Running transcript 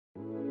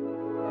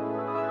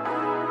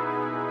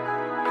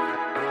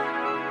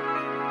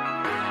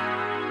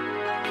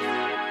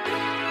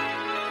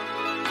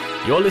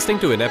You're listening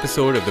to an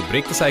episode of the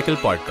Break the Cycle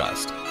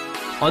podcast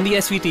on the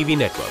SVTV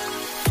network.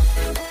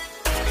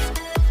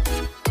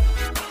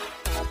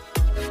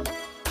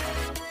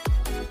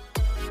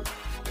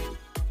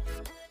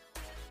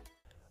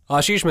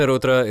 Ashish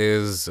Mehrotra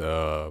is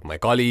my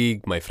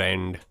colleague, my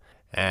friend,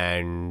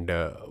 and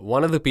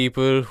one of the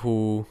people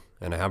who,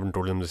 and I haven't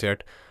told him this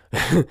yet,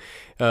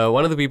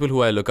 one of the people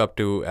who I look up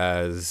to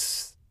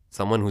as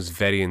someone who's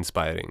very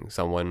inspiring,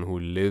 someone who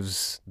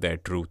lives their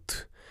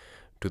truth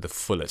to the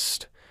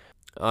fullest.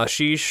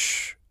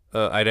 Ashish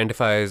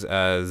identifies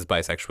as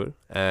bisexual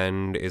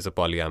and is a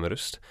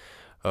polyamorist.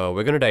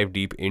 We're going to dive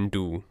deep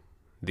into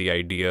the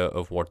idea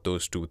of what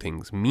those two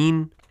things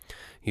mean.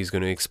 He's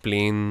going to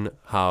explain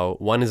how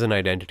one is an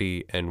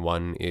identity and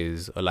one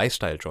is a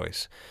lifestyle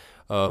choice.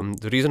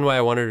 The reason why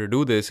I wanted to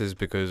do this is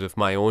because of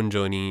my own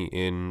journey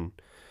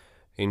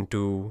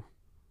into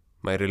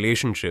my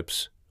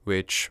relationships,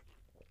 which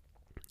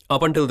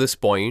up until this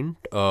point,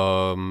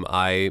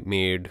 I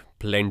made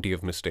plenty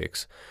of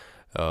mistakes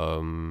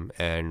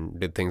and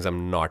did things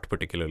I'm not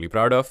particularly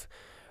proud of.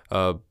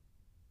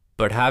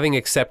 But having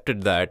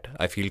accepted that,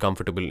 I feel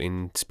comfortable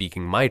in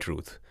speaking my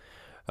truth.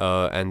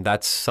 And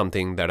that's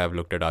something that I've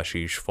looked at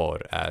Ashish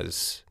for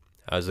as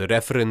a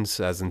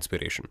reference, as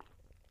inspiration.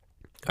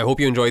 I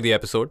hope you enjoyed the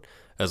episode,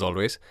 as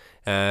always,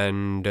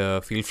 and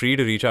feel free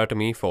to reach out to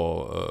me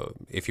for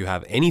if you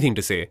have anything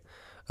to say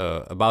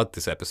about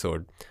this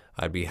episode.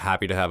 I'd be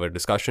happy to have a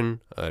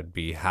discussion. I'd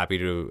be happy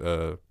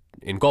to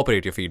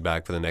incorporate your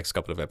feedback for the next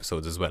couple of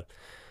episodes as well.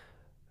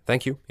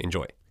 Thank you.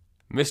 Enjoy.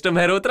 Mr.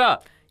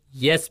 Mehrotra.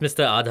 Yes,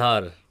 Mr.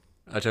 Aadhar.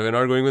 Acha, we're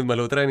not going with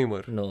Malhotra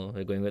anymore. No,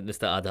 we're going with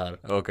Mr. Aadhar.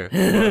 Okay.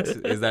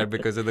 Is that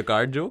because of the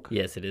card joke?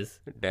 Yes, it is.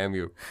 Damn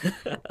you.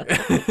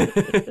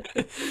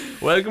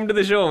 Welcome to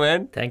the show,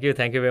 man. Thank you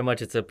very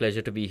much. It's a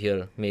pleasure to be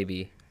here,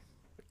 maybe.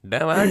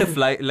 Damn, I had to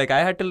fly, I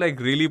had to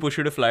really push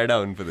you to fly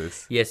down for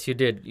this. Yes, you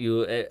did.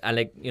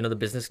 The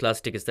business class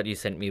tickets that you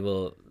sent me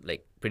were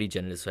pretty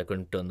generous, so I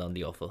couldn't turn down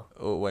the offer.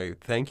 Oh,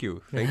 wait, thank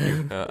you.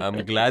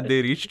 I'm glad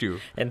they reached you.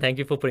 And thank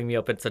you for putting me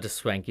up at such a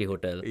swanky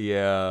hotel.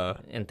 Yeah.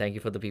 And thank you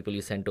for the people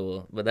you sent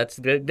over. But that's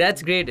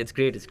great. It's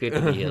great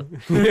to be here.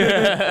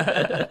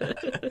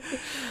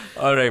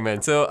 All right,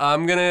 man. So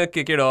I'm going to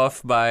kick it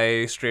off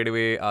by straight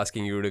away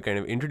asking you to kind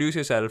of introduce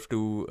yourself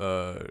to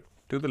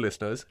the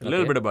listeners, a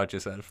little bit about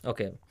yourself.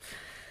 Okay.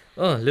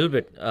 Oh, a little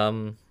bit.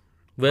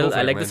 Well,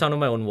 I like the sound of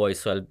my own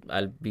voice, so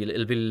it'll be a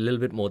little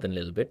bit more than a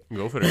little bit.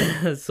 Go for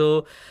it.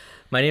 So,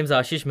 my name is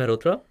Ashish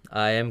Mehrotra.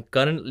 I am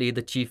currently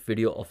the Chief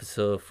Video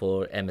Officer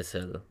for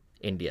MSL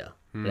India,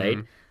 right?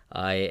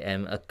 I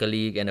am a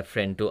colleague and a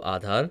friend to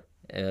Aadhar.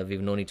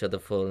 We've known each other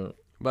for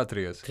about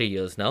 3 years. 3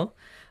 years now.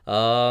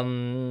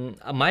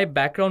 My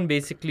background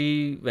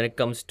basically, when it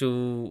comes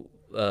to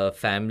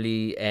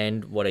family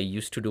and what I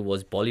used to do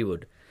was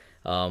Bollywood.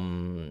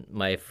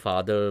 My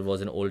father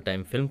was an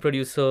old-time film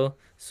producer,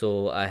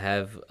 so I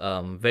have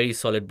very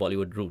solid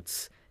Bollywood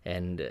roots.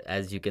 And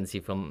as you can see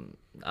from,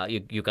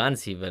 you can't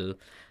see well.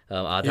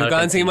 Aadhar you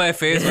can't see my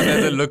face, but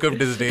there's a look of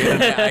disdain.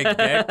 I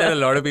get that a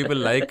lot of people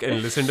like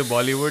and listen to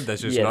Bollywood.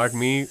 That's just not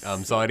me.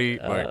 I'm sorry,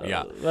 but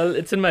yeah. Well,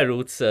 it's in my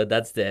roots.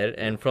 That's there.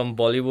 And from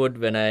Bollywood,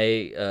 when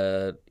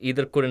I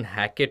either couldn't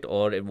hack it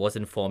or it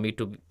wasn't for me,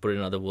 to put it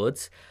in other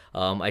words,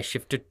 I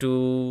shifted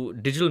to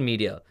digital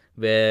media,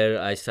 where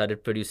I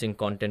started producing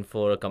content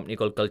for a company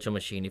called Culture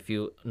Machine. If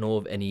you know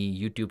of any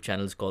YouTube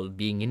channels called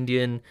Being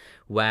Indian,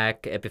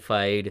 Whack,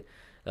 Epified,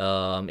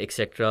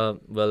 etc.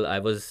 Well, I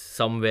was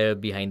somewhere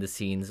behind the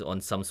scenes on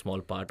some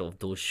small part of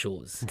those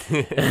shows.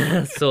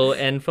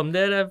 And from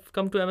there I've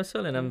come to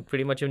MSL and I'm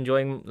pretty much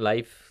enjoying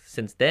life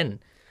since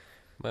then.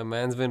 My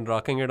man's been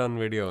rocking it on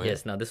video.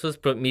 Yes, now this was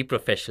me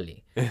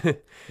professionally.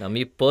 Now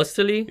me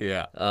personally...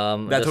 Yeah,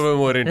 that's what we're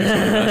more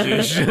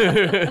interested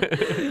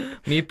in,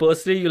 Me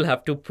personally, you'll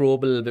have to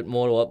probe a little bit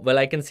more. Well,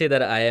 I can say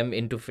that I am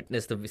into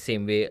fitness the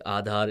same way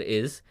Aadhar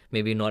is.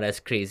 Maybe not as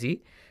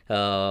crazy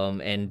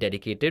and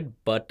dedicated,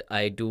 but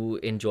I do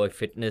enjoy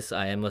fitness.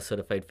 I am a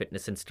certified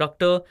fitness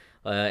instructor.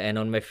 And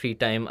on my free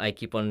time, I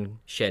keep on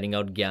sharing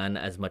out Gyan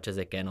as much as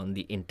I can on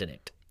the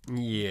internet.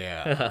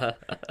 Yeah.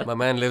 My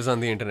man lives on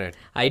the internet.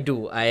 I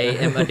do. I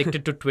am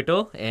addicted to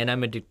Twitter and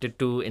I'm addicted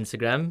to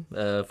Instagram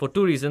for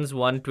two reasons.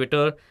 One,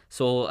 Twitter,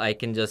 so I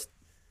can just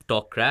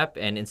talk crap,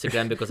 and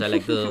Instagram because I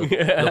like the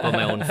look on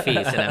my own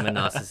face and I'm a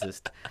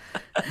narcissist.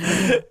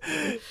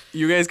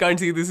 You guys can't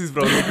see this is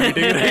probably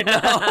tweeting right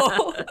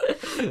now.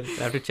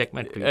 I have to check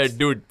my tweets.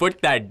 Dude,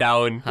 put that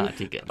down.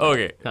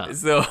 Okay.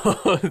 So,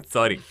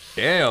 sorry.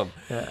 Damn.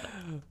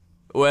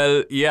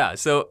 Well, yeah.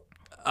 So,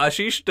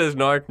 Ashish does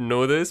not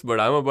know this, but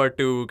I'm about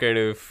to kind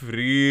of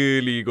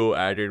really go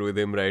at it with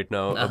him right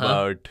now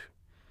about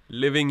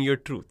living your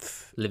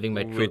truth. Living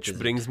my truth. Which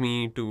brings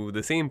me to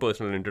the same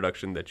personal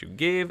introduction that you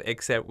gave,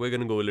 except we're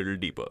going to go a little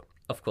deeper.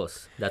 Of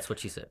course. That's what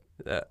she said.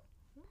 Right.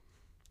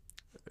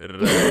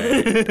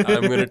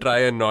 I'm going to try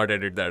and not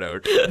edit that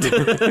out.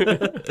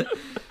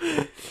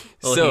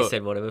 He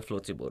said whatever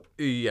floats your boat.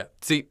 Yeah.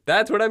 See,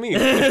 that's what I mean.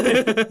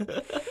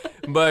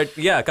 But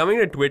yeah, coming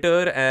to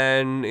Twitter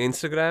and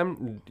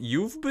Instagram,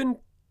 you've been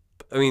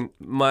I mean,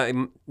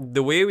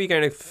 the way we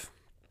kind of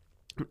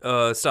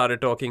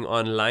started talking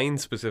online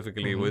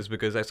specifically was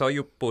because I saw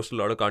you post a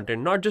lot of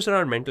content, not just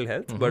around mental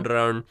health, but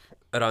around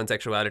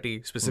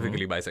sexuality,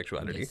 specifically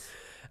bisexuality. Yes.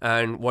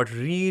 And what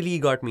really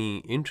got me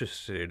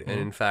interested, and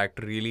in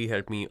fact really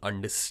helped me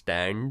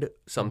understand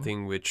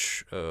something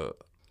which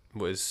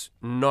was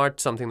not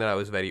something that I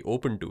was very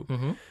open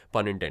to,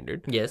 pun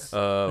intended, Yes.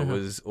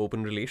 was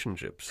open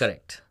relationships.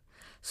 Correct.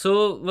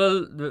 So,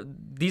 well,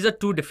 these are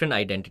two different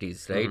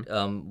identities, right?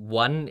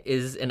 One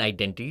is an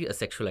identity, a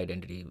sexual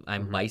identity.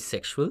 I'm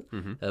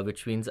bisexual,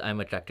 which means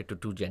I'm attracted to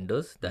two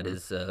genders. That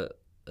is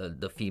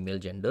the female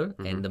gender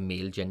and the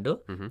male gender.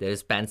 There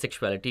is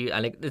pansexuality,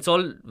 and like it's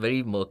all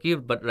very murky.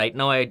 But right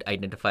now, I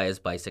identify as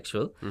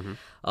bisexual.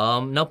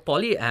 Now,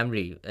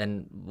 polyamory,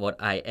 and what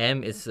I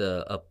am is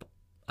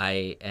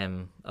I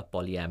am a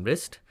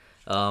polyamorist.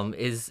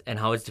 And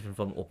how it's different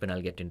from open,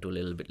 I'll get into a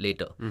little bit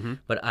later.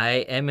 But I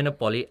am in a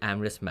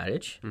polyamorous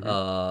marriage.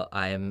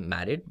 I am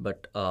married,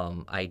 but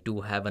I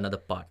do have another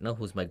partner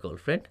who's my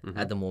girlfriend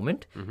at the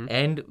moment.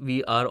 And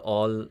we are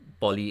all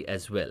poly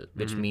as well,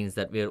 which means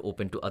that we are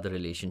open to other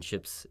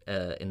relationships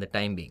in the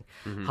time being.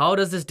 How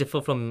does this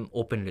differ from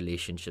open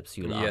relationships,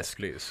 you'll ask? Yes,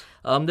 please.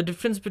 The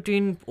difference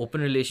between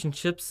open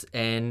relationships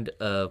and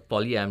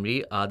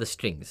polyamory are the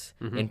strings.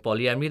 In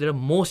polyamory, there are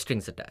more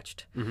strings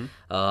attached.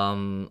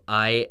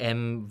 I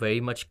am very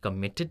much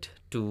committed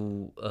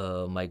to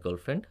my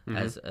girlfriend,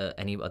 as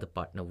any other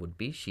partner would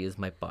be. She is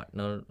my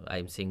partner.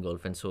 I'm saying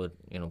girlfriend, so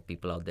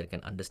people out there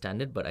can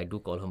understand it. But I do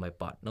call her my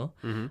partner.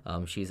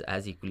 She's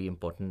as equally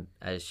important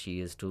as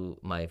she is to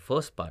my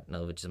first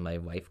partner, which is my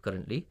wife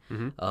currently.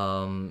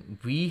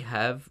 We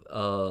have.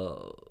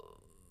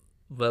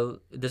 Well,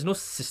 there's no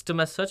system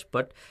as such,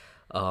 but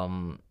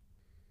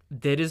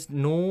there is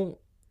no.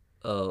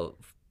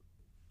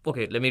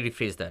 Okay, let me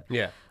rephrase that.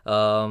 Yeah.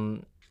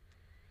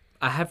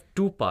 I have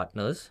two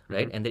partners,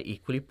 right, and they're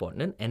equally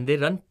important, and they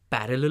run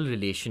parallel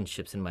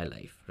relationships in my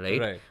life, right?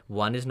 Right.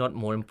 One is not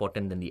more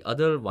important than the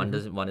other. One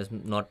is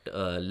not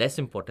less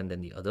important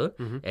than the other,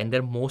 and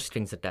there are more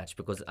strings attached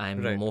because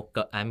I'm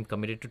I'm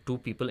committed to two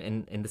people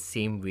in the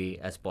same way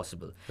as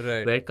possible.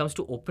 Right. Where it comes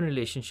to open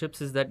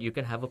relationships, is that you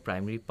can have a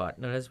primary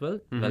partner as well.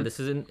 Well, this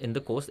is in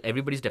the course.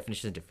 Everybody's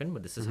definition is different,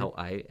 but this is how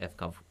I have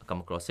come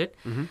across it.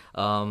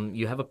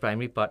 You have a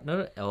primary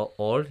partner,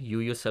 or you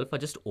yourself are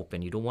just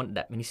open. You don't want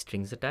that many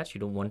strings attached. You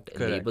don't want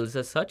labels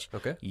as such.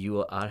 Okay.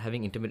 You are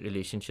having intimate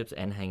relationships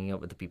and hanging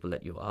out with the people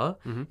that you are,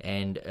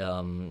 and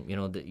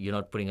you're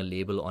not putting a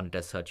label on it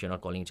as such. You're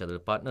not calling each other a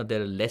partner.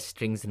 There are less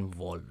strings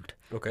involved,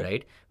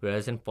 right?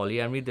 Whereas in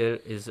polyamory, there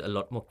is a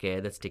lot more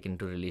care that's taken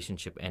into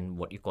relationship and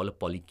what you call a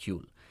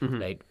polycule,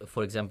 right?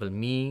 For example,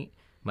 me,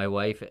 my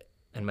wife,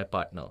 and my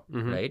partner,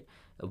 right?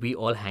 We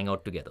all hang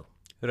out together.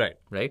 Right.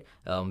 Right,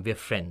 we're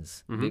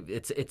friends.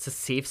 It's a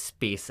safe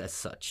space as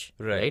such.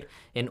 Right.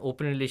 In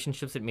open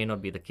relationships, it may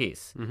not be the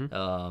case.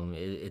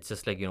 It's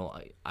just like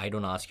I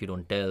don't ask, you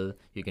don't tell.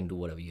 You can do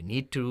whatever you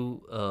need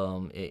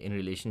to in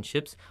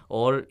relationships,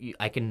 or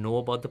I can know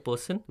about the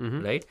person,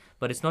 right?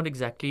 But it's not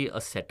exactly a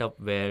setup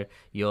where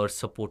you're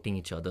supporting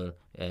each other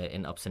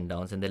in ups and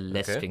downs, and there are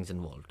less strings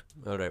involved.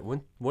 All right.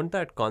 Wouldn't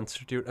that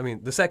constitute? I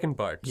mean, the second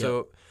part. Yeah.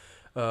 So.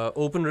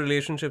 Open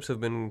relationships have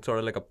been sort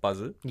of like a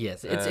puzzle.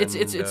 Yes,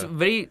 it's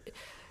very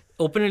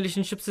open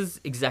relationships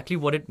is exactly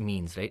what it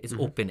means, right? It's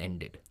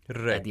open-ended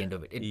at the end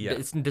of it.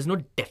 There's no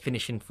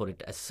definition for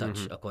it as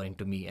such, according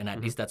to me, and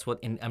at least that's what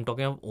I'm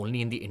talking of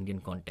only in the Indian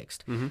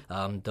context.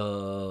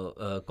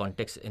 The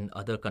context in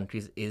other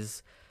countries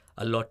is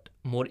a lot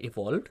more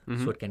evolved,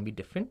 so it can be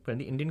different. But in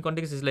the Indian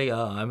context, it's like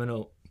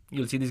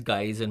you'll see these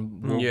guys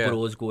and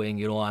bros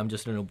going, I'm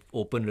just in an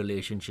open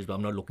relationship.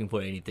 I'm not looking for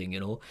anything,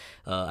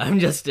 I'm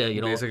just,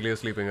 basically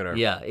sleeping around.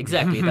 Yeah,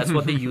 exactly. That's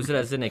what they use it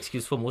as an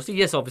excuse for mostly.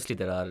 Yes, obviously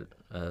there are,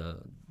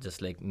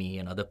 just like me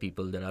and other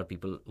people, there are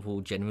people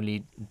who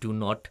genuinely do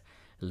not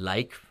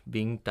like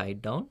being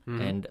tied down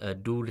and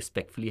do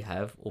respectfully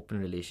have open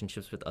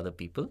relationships with other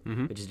people,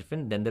 which is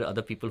different. Then there are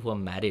other people who are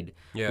married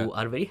who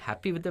are very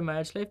happy with their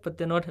marriage life, but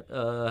they're not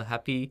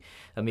happy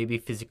maybe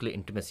physical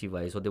intimacy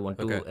wise, or they want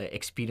to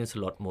experience a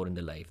lot more in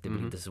their life. They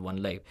believe this is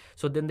one life.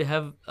 So then they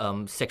have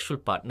sexual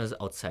partners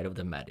outside of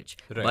the marriage.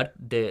 Right. But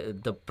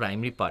the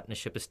primary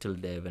partnership is still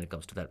there when it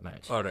comes to that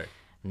marriage. All right.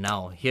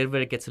 Now, here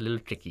where it gets a little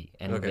tricky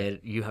and where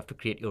you have to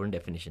create your own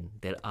definition.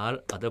 There are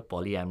other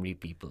polyamory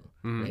people,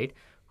 right,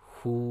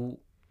 who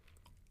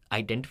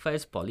identify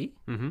as poly,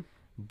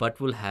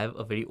 but will have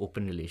a very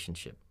open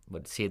relationship,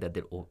 but say that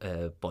they're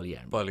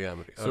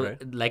polyamory. So,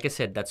 like I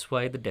said, that's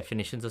why the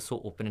definitions are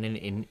so open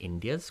in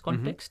India's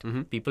context.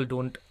 People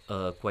don't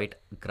quite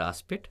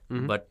grasp it,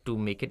 but to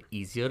make it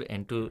easier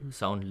and to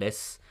sound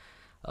less,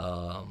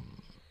 I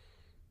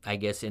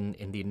guess, in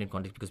the Indian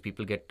context, because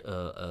people get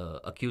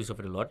accused of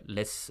it a lot,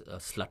 less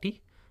slutty.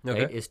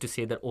 Right, is to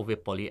say that, we're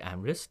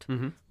polyamorous,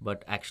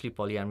 but actually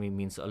polyamory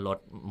means a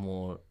lot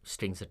more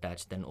strings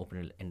attached than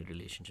open-ended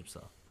relationships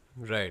are.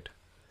 Right.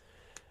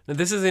 Now,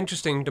 this is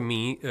interesting to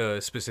me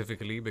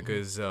specifically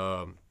because,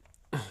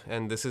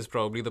 and this is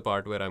probably the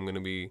part where I'm going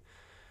to be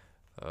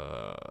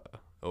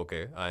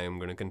okay, I am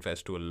going to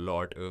confess to a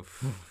lot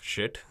of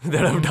shit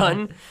that I've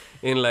done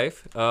in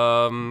life.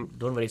 Don't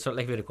worry, it's not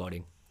like we're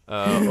recording.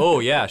 Oh,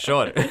 yeah,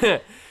 sure.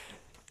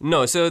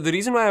 No, so the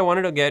reason why I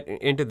wanted to get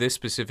into this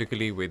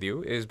specifically with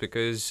you is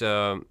because,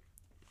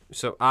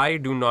 so I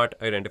do not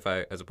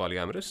identify as a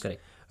polyamorous.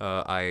 Correct.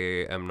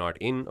 I am not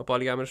in a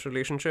polyamorous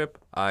relationship.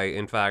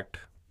 In fact,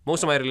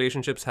 most of my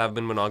relationships have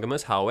been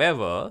monogamous.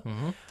 However,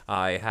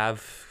 I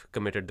have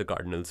committed the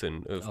cardinal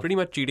sin of pretty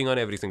much cheating on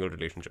every single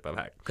relationship I've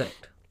had.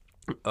 Correct.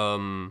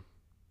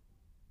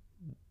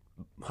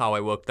 How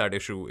I worked that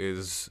issue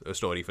is a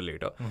story for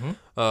later.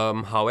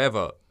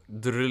 However,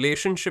 the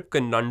relationship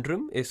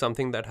conundrum is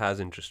something that has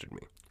interested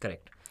me.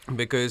 Correct.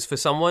 Because for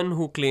someone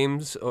who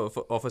claims, or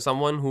for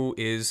someone who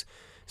is,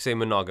 say,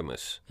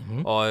 monogamous,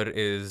 or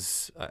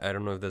is, I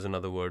don't know if there's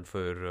another word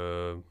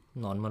for...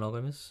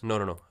 Non-monogamous?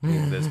 No.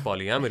 There's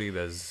polyamory,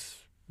 there's...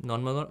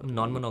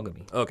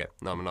 Non-monogamy. Okay,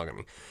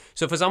 non-monogamy.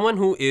 So for someone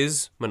who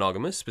is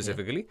monogamous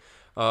specifically,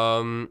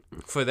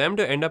 for them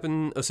to end up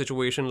in a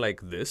situation like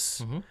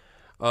this,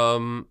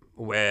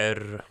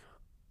 where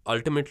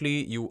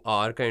ultimately you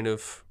are kind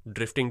of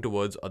drifting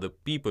towards other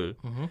people,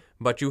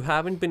 but you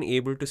haven't been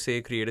able to,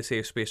 say, create a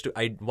safe space to,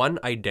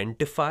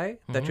 identify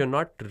that you're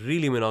not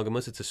really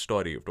monogamous, it's a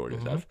story you've told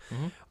yourself,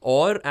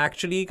 or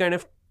actually kind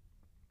of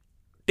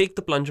take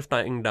the plunge of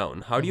tying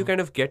down. How do you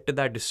kind of get to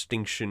that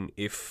distinction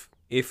if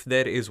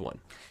there is one?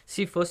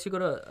 See, first you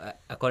gotta,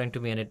 according to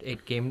me, and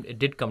it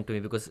did come to me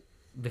because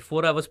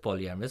before I was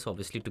polyamorous,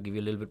 obviously to give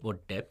you a little bit more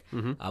depth,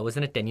 I was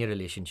in a 10-year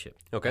relationship.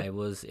 Okay. I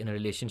was in a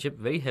relationship,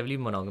 very heavily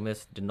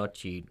monogamous, did not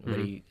cheat,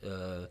 very,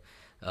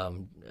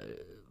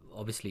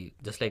 obviously,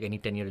 just like any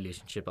 10-year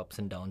relationship, ups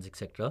and downs,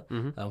 etc.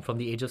 From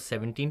the age of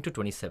 17 to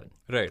 27.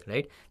 Right.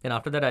 Right. Then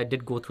after that, I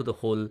did go through the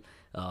whole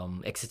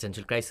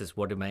existential crisis.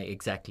 What am I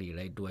exactly,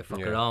 right? Do I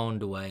fuck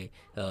around? Do I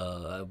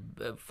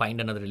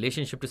find another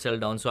relationship to settle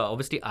down? So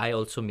obviously, I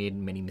also made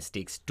many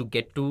mistakes to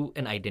get to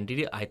an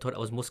identity I thought I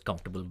was most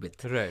comfortable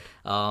with. Right.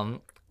 And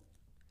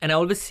I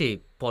always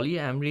say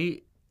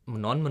polyamory,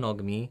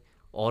 non-monogamy,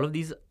 all of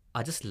these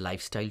are just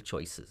lifestyle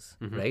choices,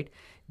 right?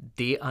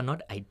 They are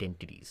not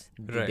identities.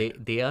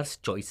 Right. They are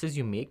choices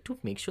you make to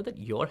make sure that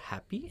you're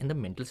happy in the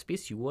mental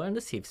space you are and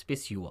the safe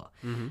space you are.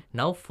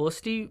 Now,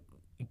 firstly,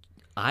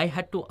 I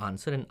had to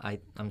answer, and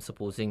I'm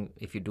supposing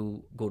if you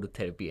do go to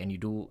therapy and you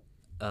do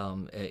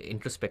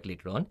introspect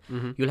later on,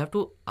 you'll have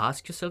to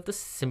ask yourself the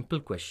simple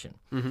question.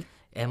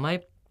 Am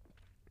I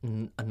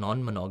a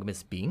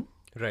non-monogamous being?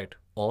 Right.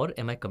 Or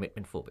am I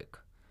commitment phobic?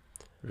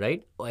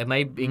 Right? Or am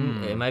I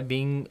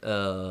being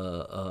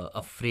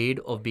afraid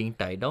of being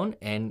tied down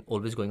and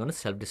always going on a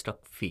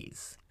self-destruct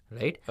phase?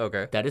 Right?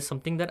 Okay. That is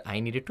something that I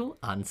needed to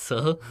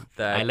answer.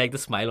 I like the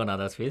smile on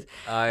Ada's face.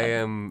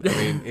 I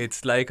mean,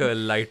 it's like a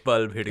light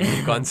bulb hitting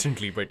me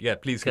constantly, but yeah,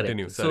 please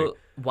continue. Sorry. So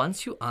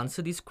once you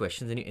answer these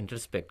questions and you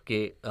introspect,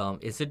 okay,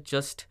 is it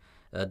just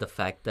the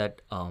fact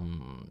that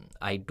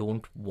I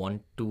don't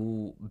want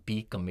to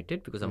be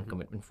committed because I'm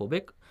commitment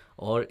phobic,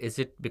 or is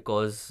it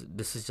because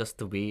this is just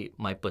the way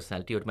my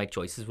personality or my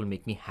choices will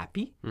make me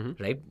happy,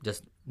 right?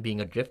 Just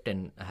being adrift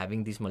and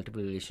having these multiple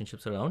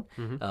relationships around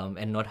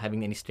and not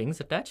having any strings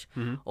attached,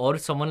 or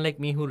someone like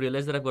me who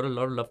realized that I've got a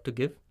lot of love to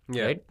give,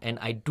 right? And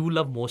I do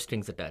love more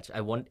strings attached.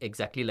 I want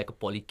exactly like a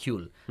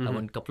polycule. I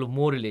want a couple of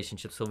more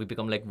relationships so we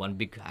become like one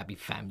big happy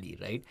family,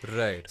 right?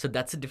 Right. So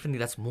that's a different thing.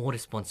 That's more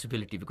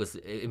responsibility because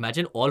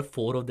imagine all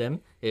four of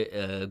them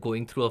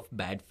going through a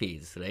bad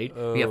phase, right?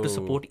 We have to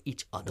support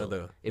each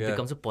other. It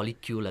becomes a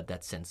polycule at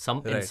that sense.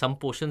 In some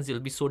portions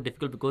it'll be so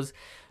difficult because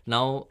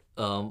now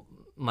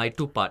my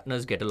two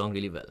partners get along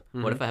really well.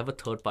 What if I have a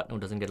third partner who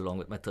doesn't get along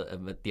with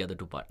with the other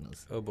two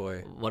partners? Oh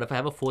boy. What if I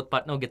have a fourth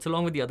partner who gets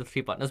along with the other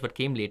three partners but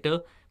came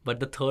later, but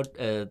the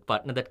third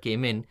partner that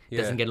came in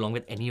doesn't get along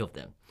with any of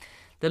them?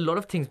 There are a lot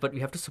of things, but we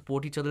have to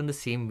support each other in the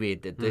same way.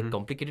 The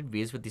complicated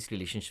ways with these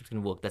relationships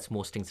can work. That's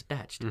more strings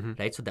attached,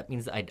 right? So that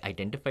means I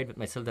identified with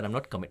myself that I'm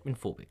not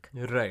commitment phobic.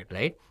 Right.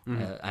 Right?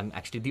 I'm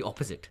actually the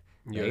opposite.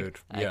 Right?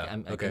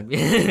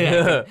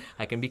 Okay.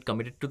 I can be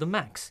committed to the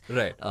max.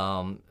 Right.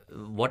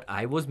 What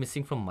I was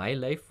missing from my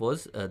life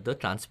was the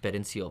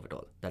transparency of it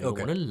all. That I don't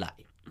want to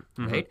lie.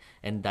 Right?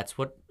 And that's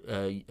what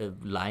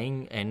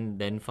lying and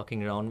then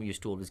fucking around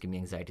used to always give me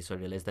anxiety. So I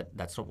realized that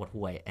that's not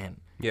who I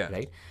am. Yeah.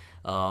 Right?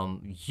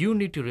 You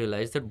need to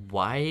realize that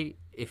why,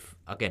 if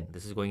again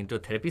this is going into a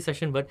therapy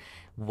session, but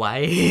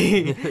why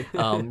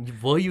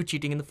were you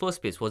cheating in the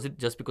first place? Was it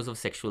just because of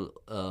sexual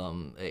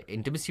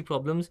intimacy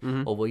problems,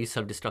 or were you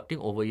self-destructing,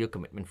 or were you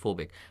commitment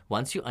phobic?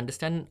 Once you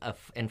understand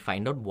and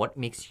find out what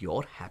makes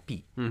you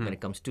happy when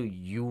it comes to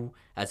you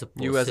as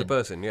a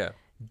person,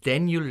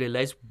 then you'll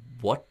realize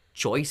what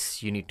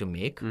choice you need to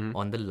make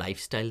on the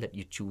lifestyle that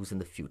you choose in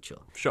the future.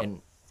 Sure.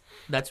 And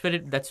that's where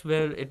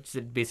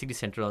it basically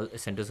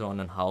centers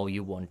on how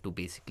you want to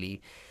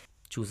basically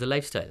choose a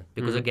lifestyle.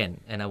 Because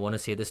again, and I want to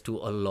say this to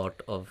a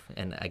lot of,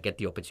 and I get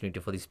the opportunity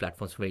for these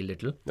platforms very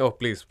little. Oh,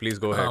 please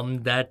go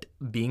ahead. That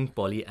being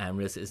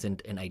polyamorous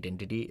isn't an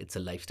identity; it's a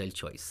lifestyle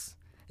choice.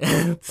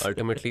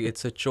 Ultimately,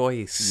 it's a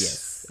choice.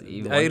 Yes.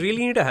 You I want-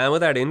 really need to hammer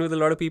that in with a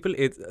lot of people.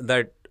 It's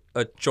that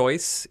a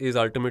choice is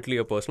ultimately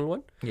a personal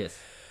one. Yes.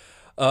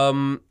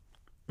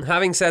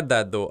 Having said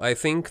that, though, I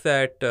think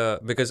that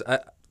because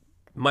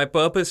my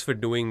purpose for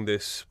doing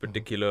this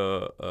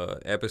particular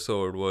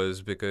episode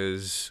was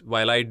because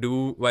while I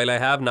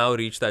have now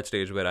reached that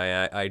stage where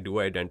I do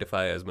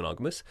identify as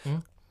monogamous,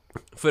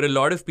 for a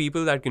lot of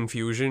people, that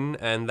confusion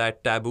and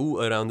that taboo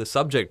around the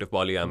subject of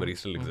polyamory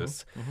still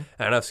exists.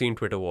 And I've seen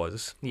Twitter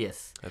wars.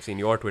 Yes. I've seen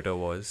your Twitter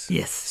wars.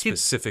 Yes.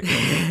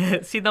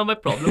 Specifically. See, now my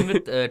problem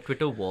with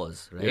Twitter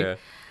was, right? Yeah.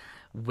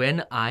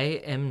 When I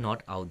am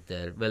not out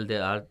there, well,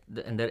 there are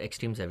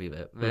extremes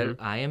everywhere. Where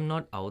I am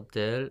not out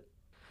there,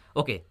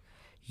 okay,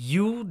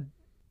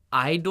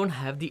 I don't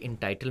have the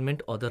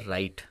entitlement or the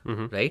right,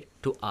 right,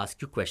 to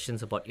ask you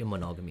questions about your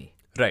monogamy.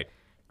 Right.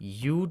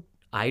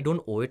 I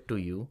don't owe it to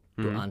you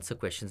to answer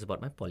questions about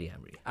my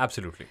polyamory.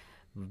 Absolutely.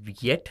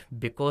 Yet,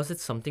 because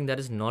it's something that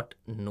is not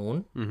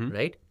known,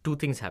 right, two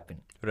things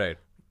happen. Right.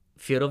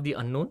 Fear of the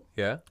unknown,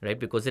 Yeah. right,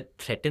 because it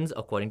threatens,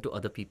 according to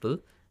other people,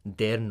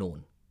 their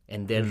known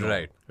and their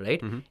known,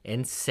 right?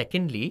 And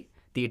secondly,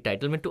 the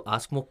entitlement to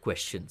ask more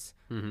questions.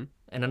 And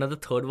another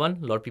third one,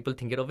 a lot of people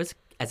think it of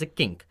as a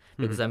kink,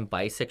 because I'm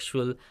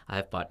bisexual, I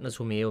have partners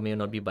who may or may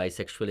not be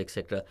bisexual,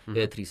 etc.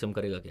 Threesome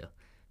karega kya?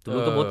 तो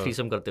लोग तो बहुत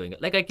threesome करते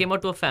होंगे. Like I came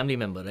out to a family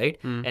member, right?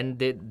 And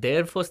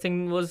their first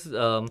thing was,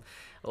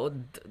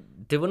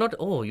 they were not,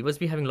 you must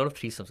be having a lot of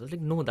threesomes. I was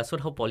like, no, that's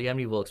not how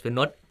polyamory works. We're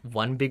not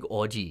one big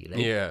orgy, right?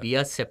 Yeah. We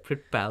are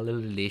separate parallel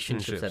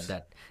relationships at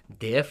that.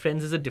 Their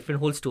friends is a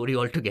different whole story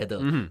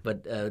altogether.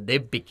 But they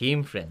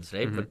became friends,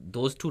 right? But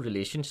those two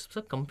relationships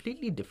are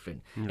completely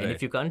different. And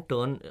if you can't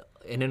turn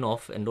in and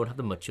off and don't have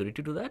the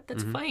maturity to that,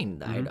 that's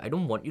fine. I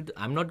don't want you to,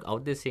 I'm not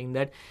out there saying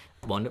that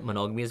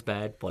monogamy is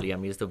bad,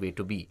 polyamory is the way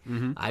to be.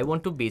 I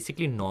want to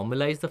basically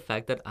normalize the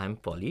fact that I'm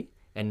poly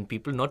and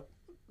people not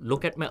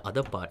look at my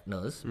other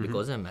partners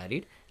because I'm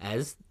married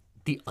as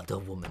the other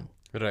woman.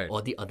 Right.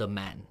 Or the other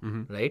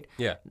man, right?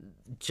 Yeah.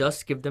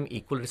 Just give them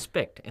equal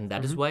respect. And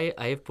that is why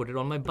I have put it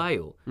on my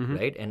bio,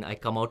 right? And I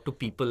come out to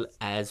people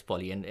as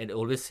poly. And it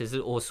always says,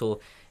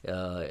 so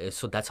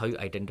that's how you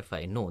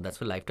identify. No,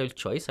 that's a lifestyle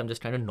choice. I'm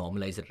just trying to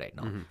normalize it right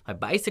now. My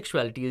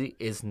bisexuality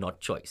is not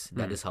choice.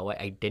 That is how I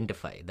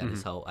identify. That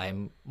is how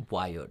I'm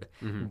wired.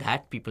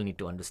 That people need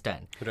to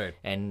understand. Right.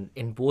 And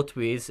in both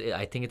ways,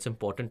 I think it's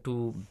important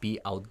to be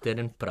out there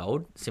and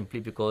proud, simply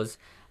because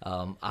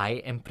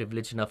I am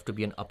privileged enough to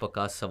be an upper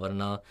caste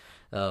Savarna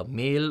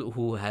male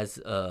who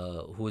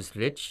is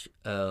rich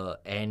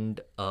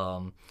and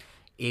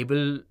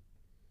able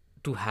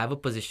to have a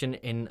position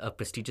in a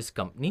prestigious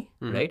company,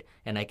 right?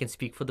 And I can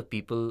speak for the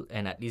people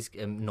and at least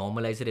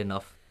normalize it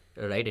enough,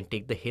 right? And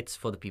take the hits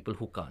for the people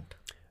who can't.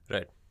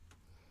 Right.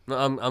 No,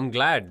 I'm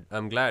glad.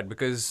 I'm glad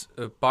because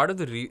part of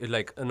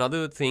the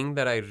another thing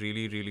that I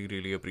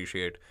really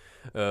appreciate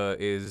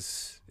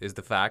is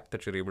the fact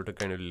that you're able to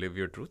kind of live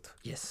your truth.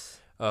 Yes.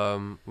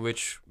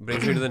 Which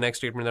brings me to the next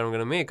statement that I'm going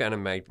to make, and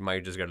I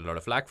might just get a lot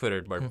of flack for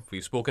it, but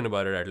we've spoken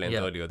about it at length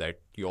earlier,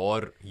 that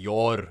your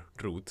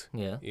truth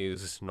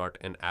is not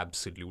an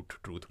absolute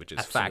truth, which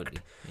is fact.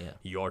 Yeah.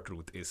 Your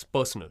truth is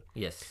personal.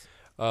 Yes.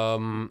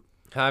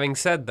 Having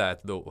said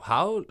that, though,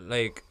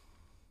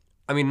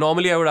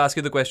 normally I would ask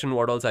you the question,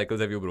 what all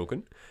cycles have you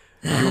broken?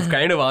 You've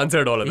kind of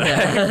answered all of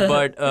that,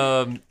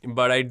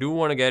 but I do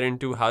want to get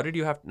into how did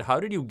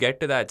you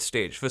get to that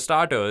stage? For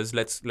starters,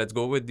 let's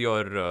go with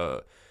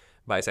your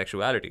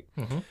bisexuality.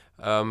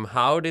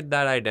 How did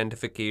that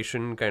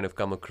identification kind of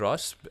come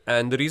across?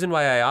 And the reason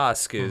why I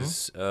ask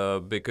is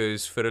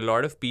because for a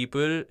lot of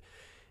people,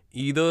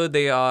 either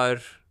they are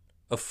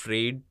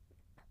afraid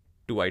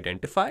to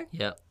identify,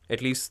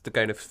 at least the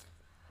kind of.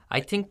 I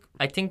think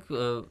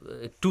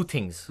two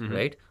things,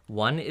 right?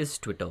 One is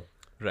Twitter.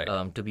 Right.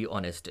 To be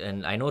honest,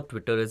 and I know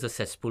Twitter is a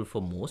cesspool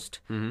for most.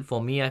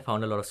 For me, I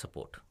found a lot of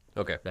support.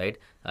 Okay. Right.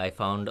 I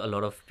found a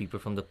lot of people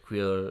from the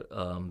queer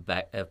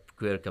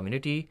queer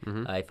community.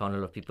 I found a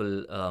lot of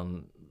people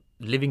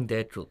living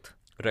their truth.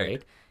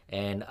 Right.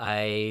 And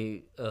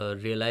I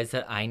realized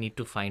that I need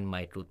to find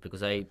my truth,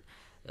 because I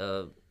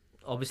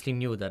obviously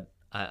knew that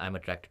I'm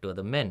attracted to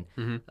other men.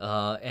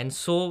 And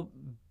so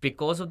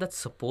because of that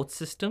support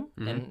system,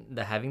 and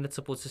having that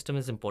support system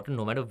is important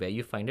no matter where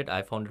you find it.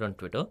 I found it on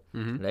Twitter,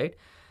 right?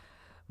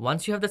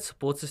 Once you have that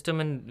support system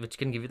and which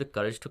can give you the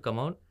courage to come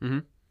out,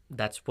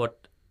 that's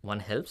what one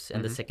helps.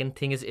 And the second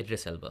thing is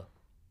Idris Elba.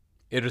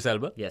 Idris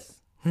Elba?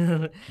 Yes.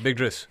 Big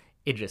Driss.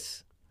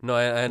 Idris. No,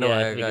 I know.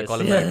 I call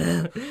him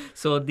that.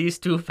 So these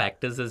two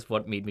factors is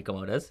what made me come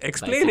out as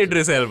Explain bisexual.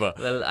 Idris Elba.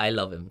 Well, I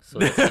love him. So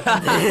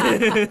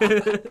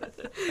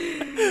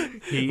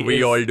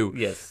We all do.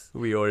 Yes.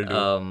 We all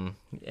do.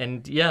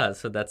 And yeah,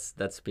 so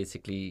that's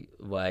basically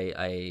why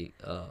I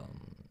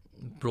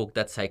broke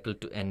that cycle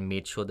and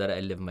made sure that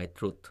I live my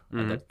truth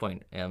at that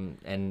point.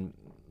 And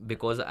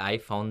because I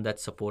found that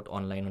support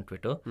online on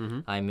Twitter,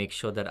 I make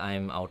sure that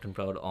I'm out and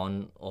proud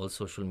on all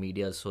social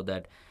media, so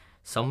that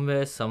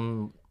somewhere,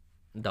 some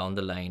down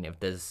the line, if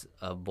there's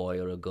a boy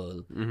or a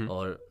girl,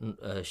 or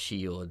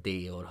she or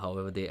they, or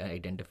however they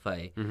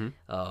identify,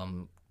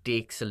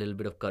 takes a little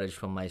bit of courage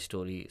from my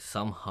story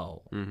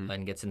somehow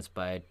and gets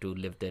inspired to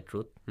live their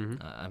truth,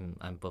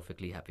 I'm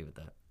perfectly happy with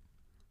that.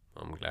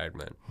 I'm glad,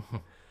 man.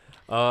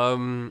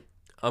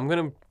 I'm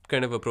going to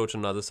kind of approach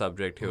another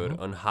subject here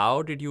on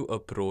how did you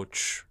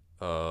approach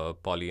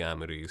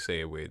polyamory,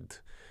 say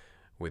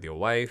with your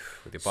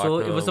wife, with your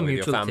partner, So it was a with your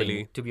mutual family?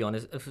 thing, to be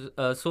honest.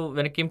 So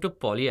when it came to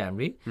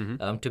polyamory,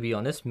 to be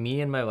honest,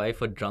 me and my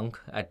wife were drunk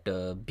at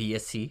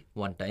BSC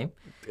one time.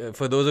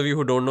 For those of you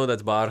who don't know,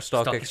 that's Bar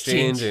Stock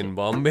Exchange in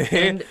Bombay.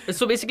 And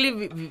so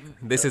basically,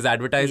 This is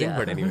advertising, Yeah.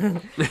 but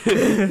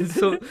anyway.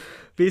 so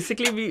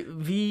basically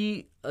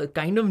we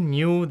kind of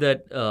knew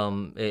that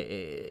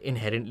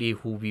inherently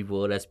who we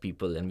were as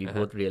people, and we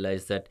both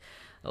realized that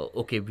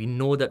okay, we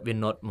know that we're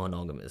not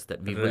monogamous,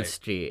 that we will Right.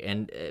 stray,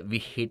 and we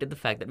hated the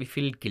fact that we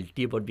feel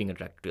guilty about being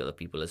attracted to other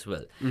people as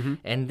well.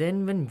 And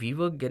then when we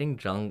were getting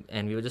drunk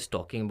and we were just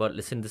talking about,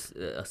 listen, this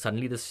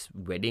suddenly this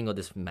wedding or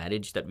this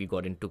marriage that we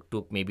got into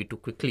took maybe too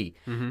quickly,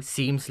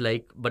 seems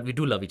like, but we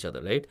do love each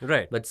other, right?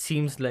 Right. But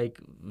seems like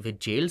we're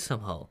jailed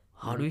somehow.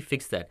 How do we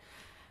fix that?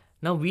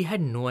 Now, we had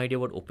no idea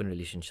what open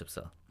relationships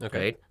are,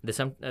 right? There's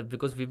some,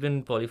 because we've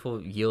been poly for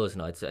years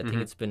now. I think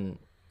it's been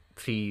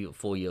 3 or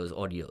 4 years,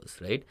 odd years,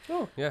 right?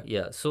 Oh, yeah.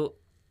 Yeah. So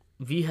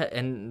we had,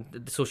 and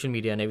the social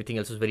media and everything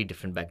else was very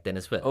different back then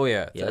as well. Oh,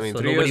 yeah. I mean, so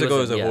 3 nobody years ago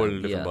was a yeah, whole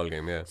different yeah.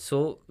 ballgame, yeah.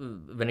 So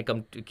when it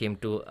came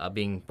to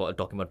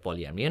talking about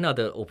polyamory and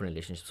other open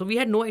relationships, so we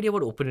had no idea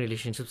what open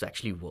relationships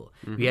actually were.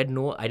 I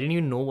didn't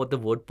even know what the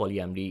word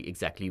polyamory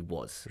exactly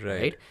was,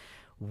 right?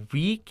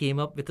 We came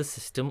up with a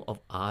system of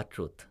our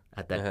truth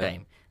at that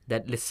time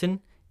that,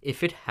 listen,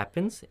 if it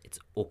happens, it's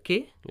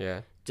okay.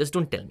 Yeah. Just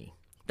don't tell me.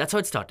 That's how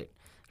it started,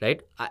 right?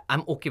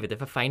 I'm okay with it.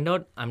 If I find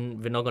out,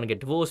 we're not going to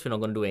get divorced, we're not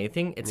going to do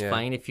anything. It's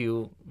fine if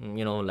you,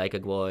 like a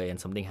boy and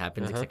something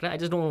happens, etc. I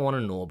just don't want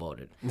to know about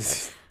it,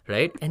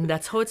 right? And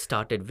that's how it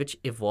started, which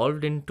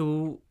evolved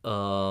into,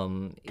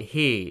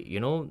 hey,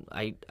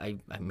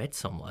 I met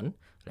someone,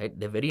 right?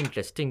 They're very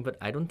interesting, but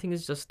I don't think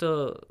it's just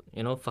a,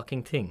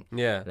 fucking thing,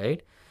 Yeah.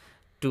 right?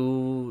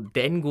 To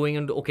then going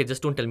into, okay,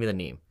 just don't tell me the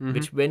name,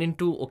 which went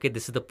into, okay,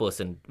 this is the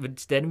person,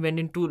 which then went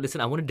into, listen,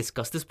 I want to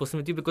discuss this person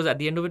with you, because at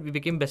the end of it, we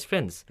became best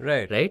friends.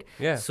 Right.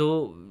 Yeah.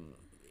 So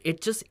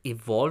it just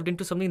evolved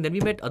into something. Then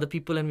we met other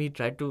people and we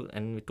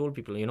told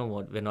people, you know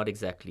what, we're not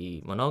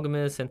exactly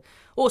monogamous, and,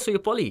 oh, so you're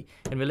poly.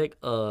 And we're like,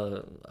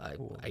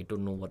 I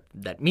don't know what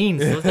that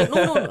means. So I was like,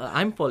 no,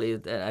 I'm poly.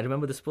 I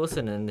remember this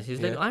person, and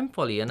he's like, I'm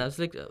poly. And I was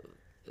like,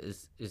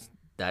 is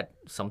that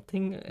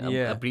something,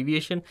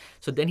 abbreviation?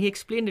 So then he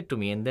explained it to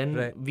me, and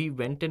then we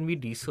went and we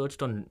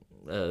researched on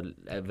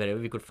wherever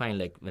we could find,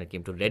 like when it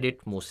came to Reddit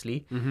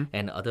mostly,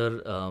 and other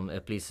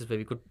places where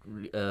we could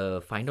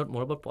find out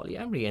more about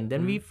polyamory. And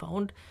then we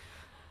found,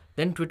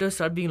 then Twitter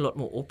started being a lot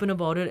more open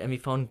about it, and we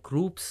found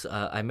groups.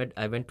 I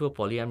went to a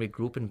polyamory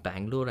group in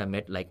Bangalore. I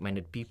met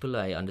like-minded people.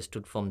 I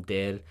understood from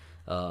there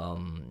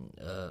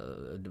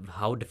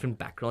how different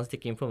backgrounds they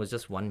came from. It was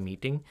just one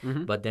meeting.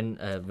 But then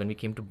when we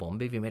came to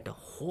Bombay, we met a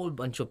whole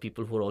bunch of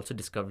people who were also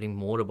discovering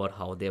more about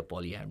how they're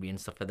polyamory and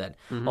stuff like that.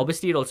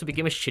 Obviously, it also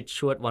became a shit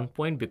show at one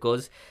point,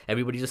 because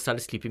everybody just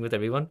started sleeping with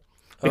everyone.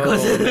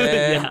 Because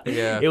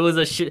it was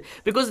a shit.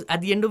 Because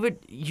at the end of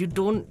it, you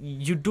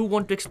do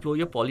want to explore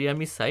your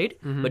polyamory side,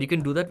 but you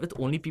can do that with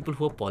only people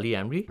who are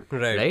polyamory,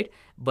 right?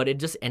 But it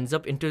just ends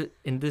up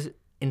in this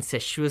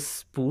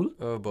incestuous pool.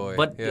 Oh boy!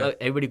 But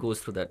everybody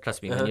goes through that.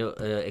 Trust me.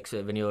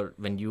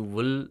 When you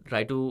will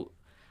try to.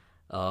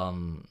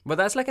 But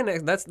that's like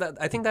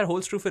I think that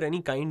holds true for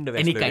any kind of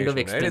Any kind of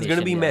exploration, right? It's explanation, going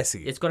to be yeah.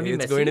 messy. It's going to be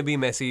messy. It's going to be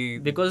messy.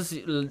 Because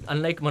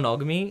unlike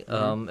monogamy,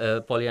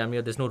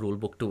 polyamory, there's no rule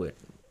book to it,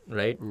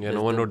 right? Yeah,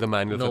 no one wrote the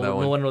manual for that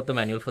one. No one wrote the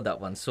manual for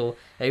that one. So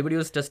everybody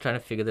was just trying to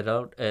figure that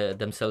out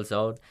themselves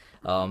out.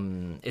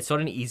 It's not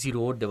an easy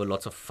road. There were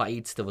lots of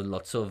fights. There were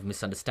lots of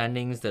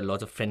misunderstandings. There were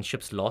lots of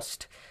friendships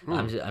lost.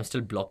 I'm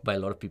still blocked by a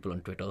lot of people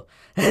on Twitter.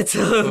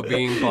 For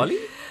being poly?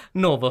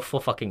 No, but for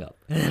fucking up,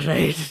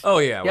 right? Oh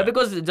yeah. Yeah,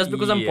 because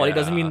I'm poly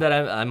doesn't mean that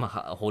I'm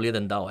holier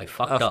than thou. I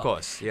fucked up. Of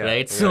course, yeah.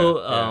 Right. Yeah,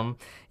 So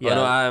yeah.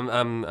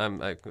 Oh,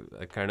 no,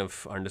 I kind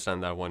of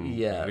understand that one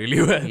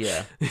really well.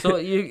 Yeah. So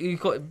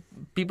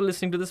people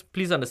listening to this,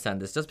 please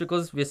understand this. Just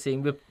because we're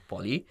saying we're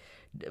poly,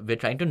 we're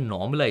trying to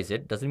normalize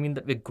it, doesn't mean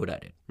that we're good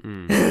at it.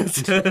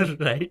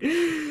 Right?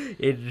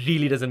 It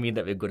really doesn't mean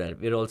that we're good at it.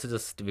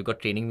 We've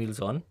got training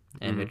wheels on,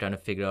 and we're trying to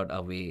figure out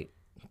our way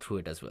through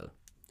it as well.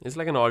 It's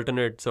like an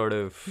alternate sort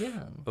of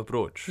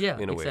approach,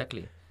 in a way.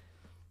 Exactly.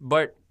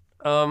 But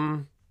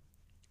I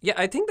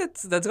think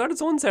that's got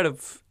its own set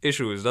of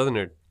issues, doesn't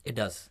it? It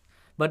does.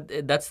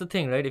 But that's the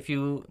thing, right?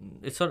 I'm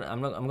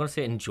going to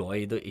say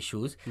enjoy the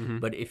issues,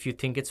 but if you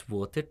think it's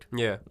worth it,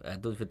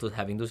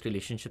 having those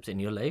relationships in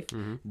your life,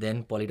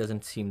 then poly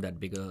doesn't seem that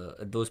big.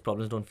 Those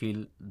problems don't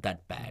feel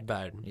that bad.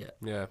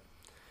 Yeah.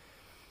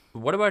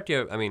 What about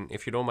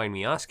if you don't mind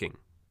me asking,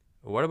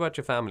 what about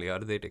your family? How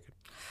do they take it?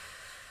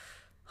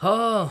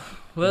 Oh,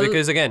 well.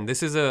 Because again,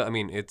 this is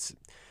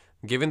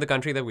given the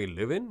country that we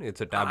live in,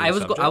 it's a taboo I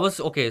was subject.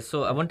 okay.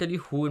 So I won't tell you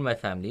who in my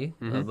family,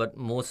 but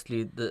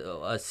mostly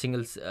a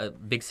single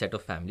big set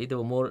of family. They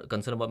were more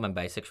concerned about my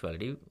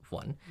bisexuality.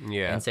 One,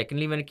 Yeah. and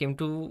secondly, when it came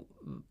to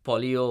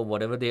poly or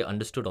whatever they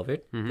understood of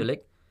it, they're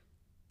like,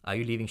 "Are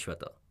you leaving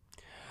Shweta?"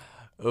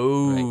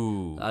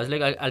 Oh. I was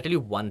like, I'll tell you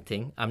one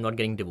thing. I'm not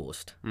getting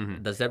divorced.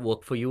 Does that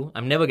work for you?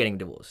 I'm never getting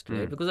divorced,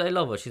 right? Because I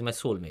love her. She's my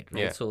soulmate,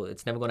 right? Yeah. So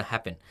it's never gonna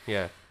happen.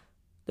 Yeah.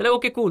 They're like,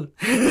 okay, cool,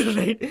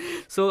 right?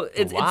 So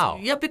Wow.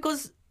 it's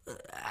because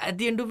at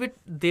the end of it,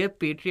 they're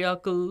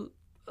patriarchal.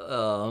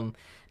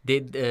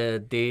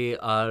 They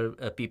are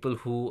people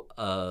who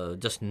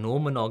just know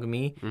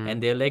monogamy,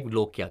 and they're like,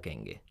 log kya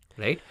kahenge,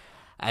 right?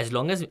 As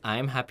long as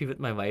I'm happy with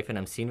my wife and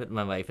I'm seen with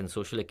my wife in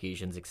social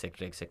occasions,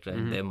 etc.,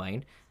 in their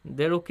mind,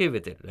 they're okay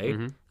with it,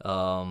 right?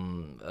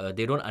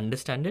 They don't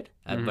understand it,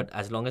 but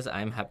as long as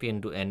I'm happy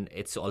and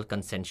it's all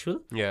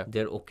consensual, Yeah.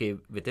 they're okay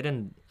with it,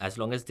 and as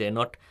long as they're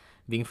not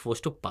being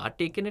forced to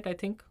partake in it, I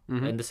think,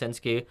 in the sense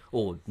that,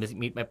 oh,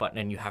 meet my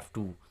partner and you have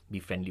to be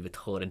friendly with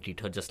her and treat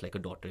her just like a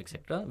daughter,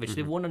 etc., which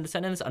they won't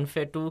understand, and it's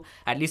unfair to,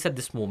 at least at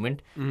this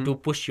moment, to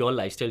push your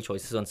lifestyle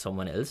choices on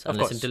someone else,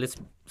 unless course. until it's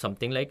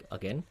something like,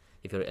 again,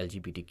 if you're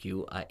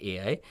LGBTQ,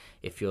 AI,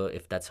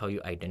 if that's how you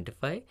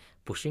identify,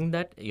 pushing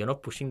that, you're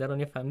not pushing that on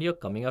your family, you're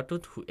coming out to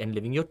and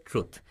living your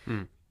truth.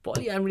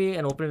 Polyamory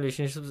and open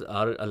relationships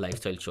are a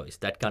lifestyle choice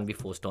that can't be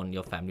forced on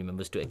your family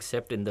members to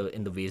accept in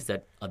the ways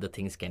that other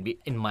things can be,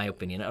 in my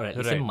opinion, or at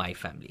least in Right. my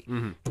family,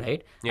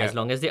 right? Yeah. As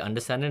long as they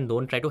understand and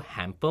don't try to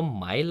hamper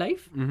my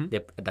life,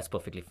 that's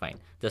perfectly fine.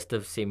 Just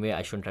the same way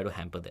I shouldn't try to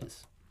hamper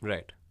theirs.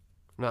 Right.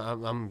 No,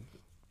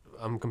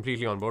 I'm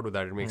completely on board with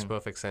that. It makes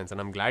perfect sense, and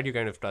I'm glad you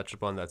kind of touched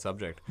upon that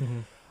subject.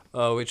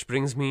 Which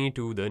brings me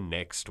to the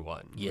next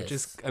one. Which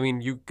is, Yes. I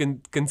mean,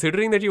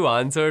 considering that you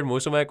answered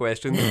most of my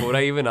questions before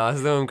I even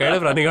asked them, I'm kind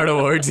of running out of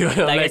words here.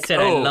 I'm Like I said,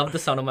 I oh. love the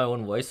sound of my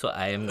own voice, so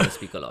I am going to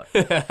speak a lot.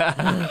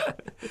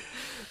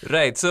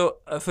 Right. So,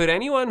 for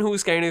anyone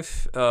who's kind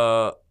of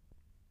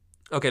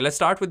okay, let's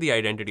start with the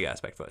identity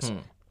aspect first.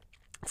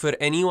 For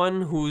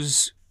anyone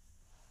who's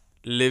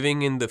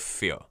living in the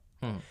fear,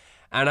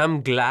 and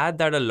I'm glad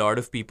that a lot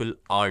of people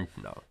aren't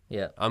now.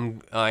 Yeah.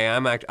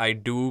 I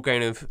do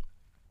kind of.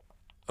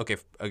 Okay,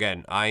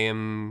 again,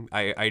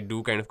 I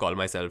do kind of call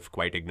myself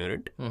quite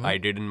ignorant. I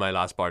did in my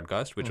last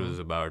podcast, which was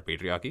about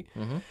patriarchy.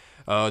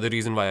 The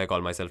reason why I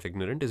call myself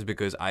ignorant is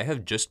because I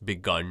have just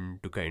begun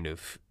to kind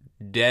of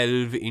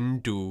delve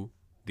into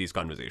these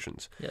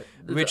conversations, Yeah.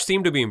 which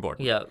seem to be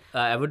important. Yeah,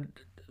 I would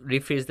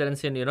rephrase that and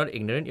say you're not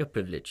ignorant, you're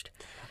privileged.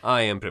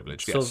 I am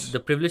privileged, So yes. the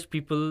privileged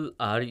people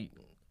are,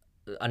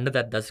 under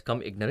that does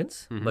come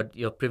ignorance, but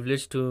you're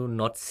privileged to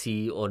not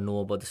see or know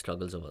about the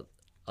struggles of the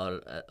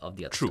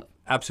other True, stuff.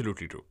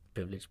 absolutely true.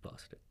 Privileged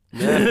bastard.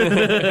 You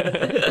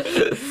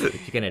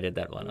can edit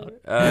that one out.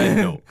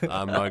 No,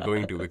 I'm not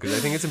going to, because I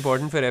think it's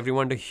important for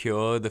everyone to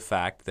hear the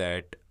fact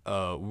that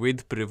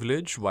with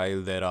privilege,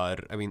 while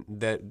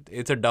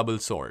it's a double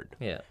sword.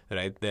 Yeah.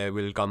 Right? There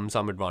will come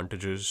some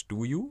advantages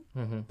to you.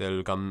 There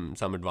will come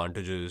some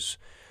advantages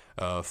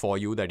for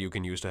you that you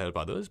can use to help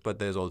others. But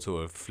there's also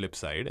a flip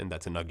side, and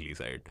that's an ugly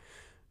side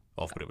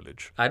of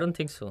privilege. I don't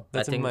think so.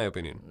 That's I think, in my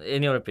opinion.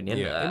 In your opinion?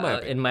 Yeah, in my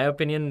opinion. In my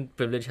opinion,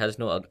 privilege has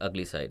no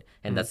ugly side,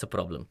 and that's the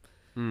problem.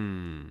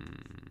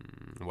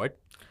 What?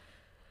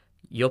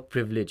 You're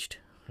privileged,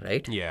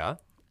 right? Yeah.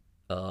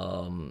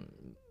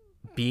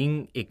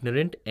 Being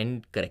ignorant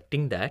and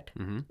correcting that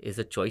is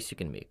a choice you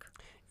can make.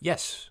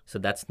 Yes. So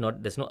there's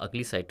no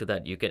ugly side to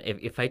that. You can,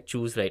 if I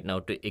choose right now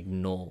to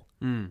ignore,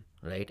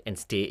 right, and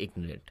stay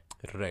ignorant,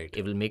 Right.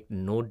 it will make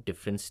no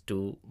difference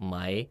to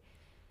my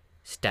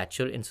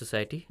stature in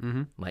society,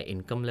 my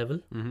income level,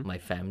 my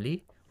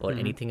family, or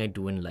anything I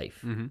do in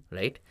life,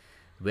 right?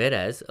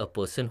 Whereas a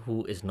person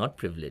who is not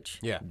privileged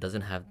Yeah.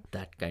 doesn't have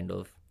that kind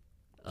of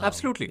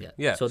Absolutely.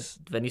 Yes. So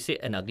when you say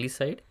an ugly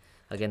side,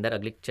 again, that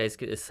ugly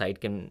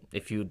side can,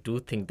 if you do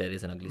think there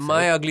is an ugly side.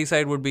 My ugly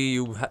side would be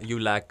you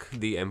lack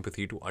the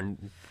empathy to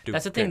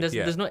That's the thing. get-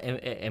 There's no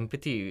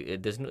empathy.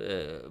 There's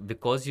no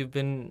because you've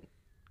been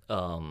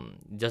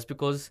just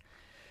because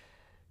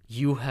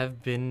you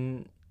have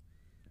been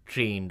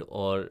trained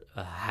or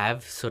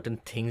have certain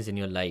things in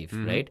your life,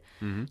 right?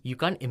 You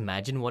can't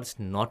imagine what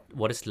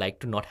it's like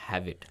to not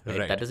have it. Right?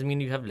 Right. That doesn't mean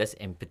you have less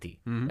empathy,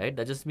 right?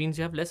 That just means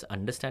you have less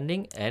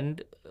understanding.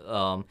 And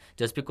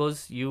just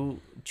because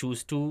you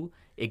choose to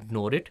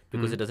ignore it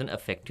because it doesn't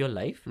affect your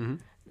life.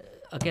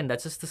 Again,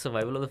 that's just the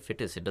survival of the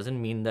fittest. It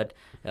doesn't mean that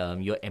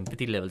your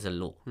empathy levels are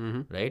low,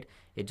 right?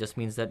 It just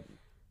means that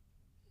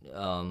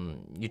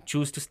you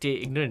choose to stay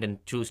ignorant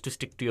and choose to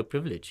stick to your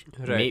privilege.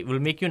 Right. Will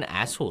make you an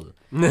asshole,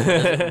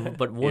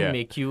 but won't Yeah.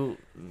 make you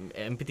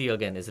empathy.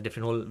 Again, is a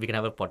different whole. We can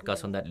have a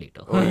podcast on that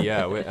later. Oh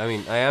yeah, I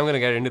mean, I am going to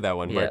get into that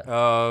one, but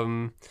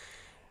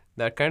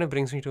that kind of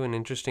brings me to an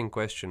interesting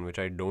question, which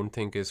I don't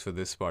think is for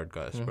this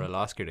podcast, but I'll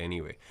ask it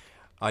anyway.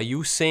 Are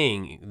you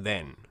saying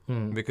then,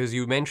 because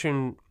you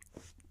mentioned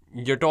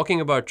you're talking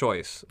about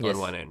choice Yes.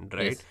 on one end,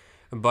 right? Yes.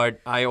 But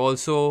I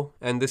also,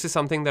 and this is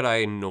something that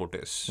I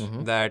notice,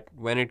 that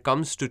when it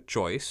comes to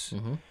choice,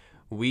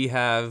 we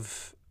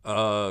have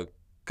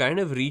kind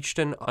of reached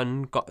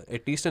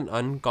at least an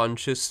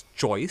unconscious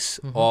choice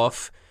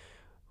of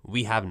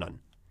we have none.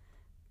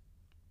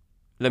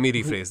 Let me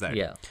rephrase that.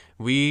 Yeah.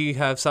 We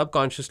have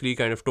subconsciously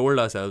kind of told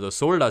ourselves or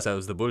sold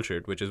ourselves the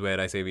bullshit, which is where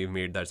I say we've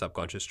made that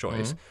subconscious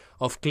choice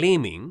of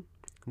claiming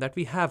that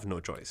we have no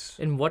choice.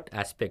 In what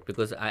aspect?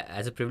 Because I,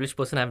 as a privileged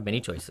person, I have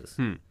many choices,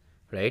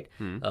 right?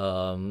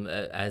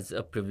 As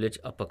a privileged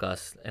upper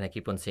caste, and I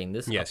keep on saying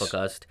this, Yes. upper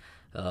caste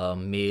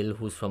male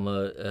who's from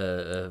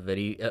a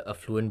very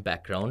affluent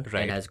background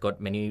Right. and has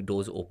got many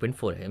doors open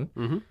for him.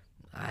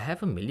 I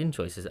have a million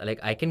choices. Like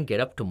I can get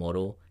up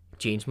tomorrow,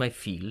 change my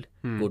field,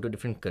 go to a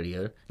different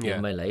career, Yeah.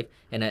 live my life,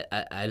 and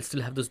I'll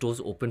still have those doors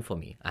open for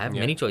me. I have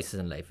many choices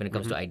in life when it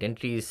comes to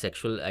identity,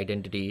 sexual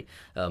identity,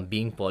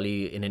 being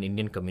poly in an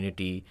Indian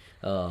community,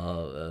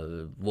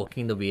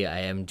 working the way I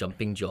am,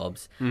 jumping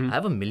jobs. I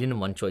have a million and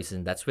one choices,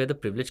 and that's where the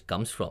privilege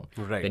comes from.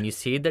 Right. When you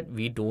say that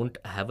we don't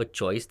have a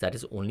choice, that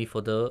is only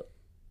for the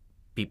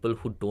people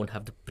who don't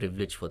have the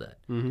privilege for that.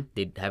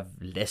 They have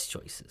less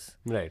choices.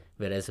 Right.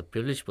 Whereas a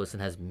privileged person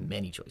has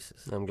many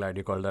choices. I'm glad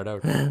you called that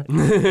out.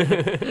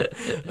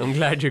 I'm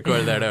glad you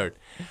called that out.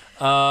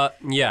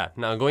 Yeah.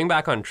 Now going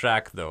back on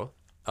track though,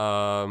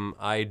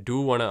 I do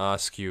want to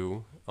ask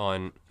you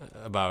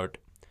about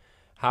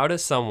how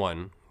does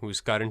someone who's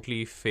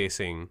currently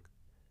facing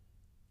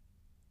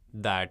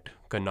that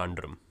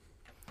conundrum,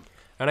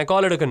 and I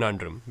call it a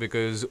conundrum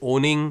because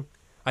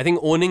I think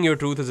owning your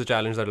truth is a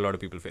challenge that a lot of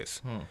people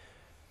face.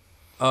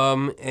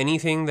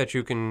 Anything that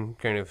you can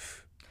kind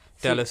of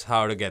tell us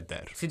how to get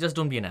there? See, just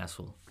don't be an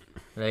asshole,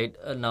 right?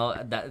 Now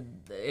that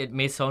it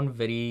may sound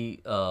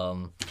very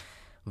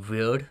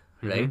weird,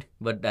 right?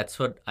 But that's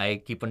what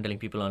I keep on telling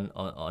people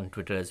on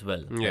Twitter as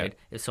well, right?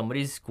 If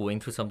somebody's going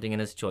through something and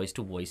has choice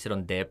to voice it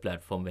on their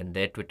platform, when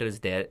their Twitter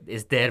is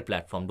their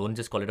platform, don't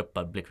just call it a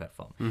public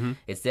platform.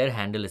 It's their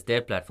handle, it's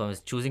their platform.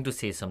 It's choosing to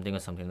say something or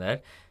something like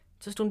that.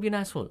 Just don't be an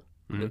asshole.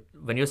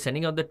 When you're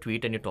sending out the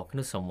tweet and you're talking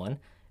to someone,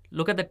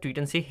 look at that tweet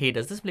and say, hey,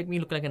 does this make me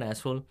look like an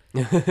asshole?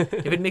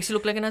 If it makes you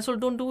look like an asshole,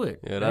 don't do it.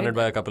 Yeah, run it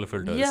by a couple of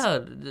filters. Yeah,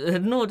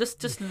 no,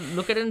 just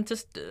look at it and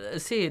just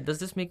say, does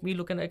this make me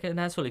look like an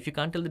asshole? If you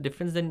can't tell the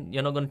difference, then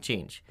you're not going to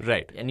change.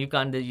 Right. And you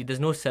can't. There's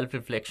no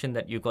self-reflection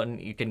that you can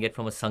get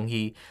from a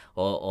sanghi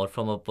or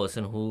from a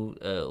person who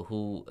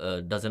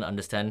doesn't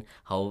understand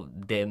how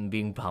them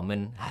being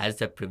Brahmin has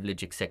that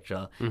privilege,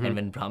 etc. And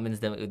when Brahmins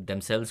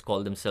themselves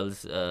call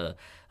themselves,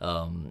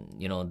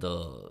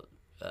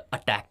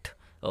 attacked.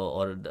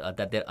 Or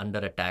that they're under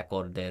attack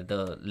or they're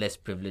the less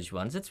privileged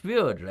ones. It's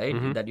weird,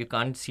 right? That you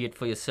can't see it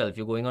for yourself.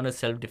 You're going on a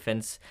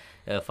self-defense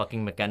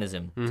fucking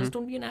mechanism. Just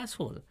don't be an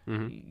asshole.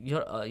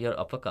 You're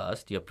upper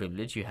caste, you're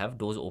privileged, you have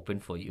doors open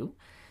for you.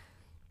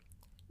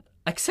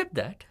 Accept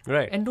that.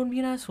 Right. And don't be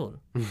an asshole.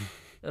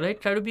 Right?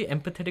 Try to be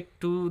empathetic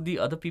to the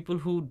other people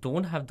who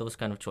don't have those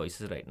kind of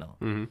choices right now.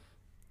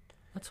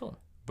 That's all.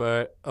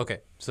 But, okay,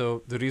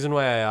 so the reason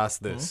why I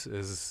asked this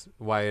is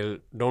while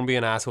don't be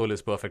an asshole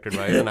is perfect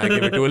advice, and I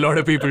give it to a lot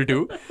of people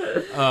too,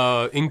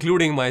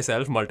 including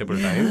myself multiple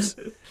times,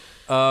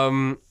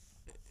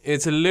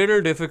 it's a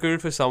little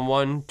difficult for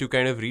someone to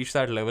kind of reach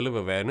that level of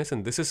awareness,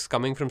 and this is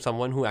coming from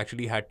someone who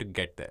actually had to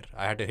get there.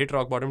 I had to hit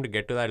rock bottom to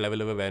get to that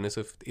level of awareness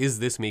of, is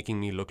this making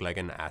me look like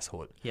an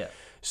asshole? Yeah.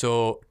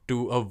 So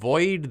to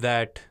avoid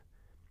that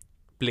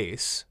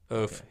place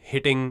of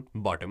hitting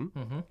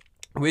bottom,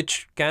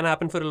 which can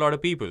happen for a lot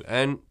of people.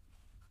 And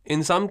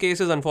in some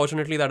cases,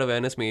 unfortunately, that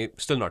awareness may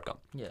still not come.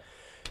 Yeah.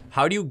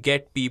 How do you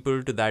get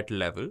people to that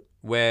level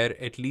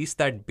where at least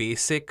that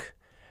basic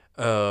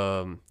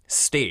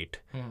state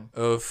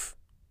of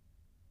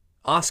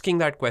asking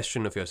that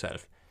question of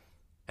yourself,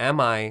 am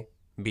I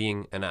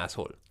being an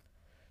asshole?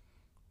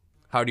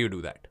 How do you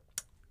do that?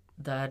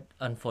 That,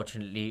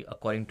 unfortunately,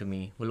 according to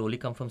me, will only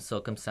come from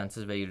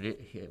circumstances where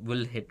you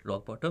will hit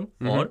rock bottom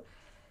or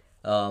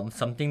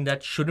something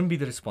that shouldn't be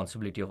the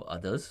responsibility of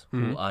others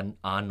who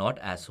are not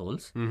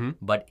assholes,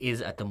 but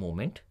is at the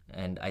moment.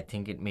 And I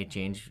think it may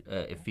change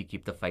if we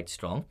keep the fight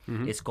strong,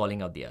 is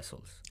calling out the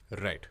assholes.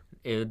 Right.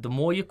 The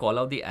more you call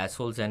out the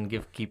assholes and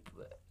keep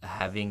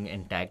having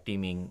and tag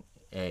teaming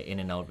in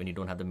and out when you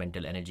don't have the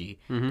mental energy,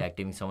 tag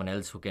teaming someone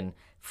else who can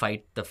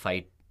fight the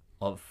fight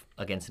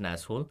against an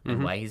asshole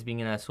and why he's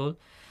being an asshole.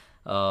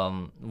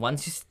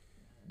 Once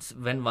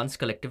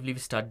collectively we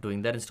start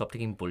doing that and stop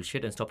taking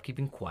bullshit and stop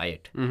keeping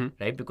quiet,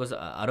 right? Because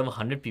out of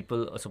 100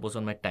 people, suppose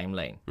on my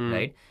timeline,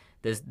 right?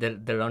 There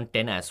are around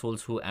 10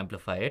 assholes who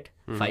amplify it,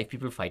 5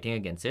 people fighting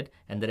against it,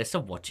 and the rest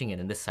are watching it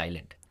and they're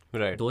silent.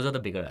 Right. Those are the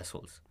bigger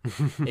assholes.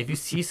 If you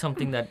see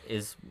something that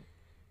is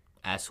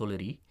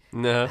assholery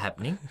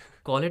happening,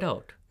 call it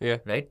out. Yeah.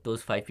 Right?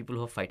 Those 5 people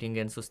who are fighting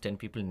against those 10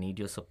 people need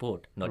your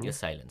support, not your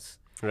silence.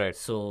 Right.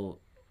 So,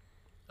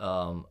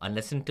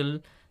 unless until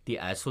the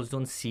assholes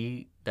don't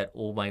see that,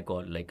 oh my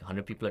God, like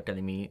 100 people are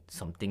telling me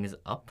something is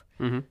up,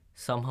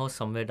 somehow,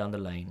 somewhere down the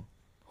line,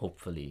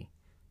 hopefully,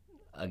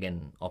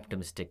 again,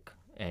 optimistic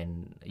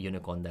and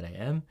unicorn that I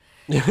am,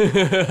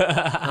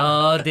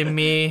 they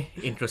may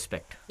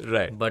introspect.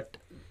 Right. But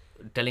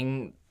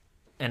telling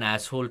an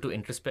asshole to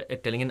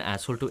introspect, telling an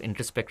asshole to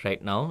introspect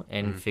right now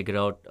and figure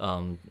out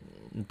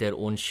their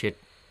own shit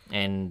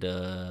and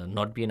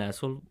not be an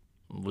asshole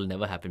will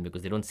never happen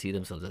because they don't see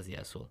themselves as the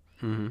asshole.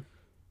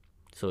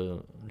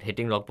 So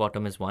hitting rock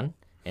bottom is one,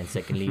 and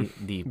secondly,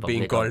 the public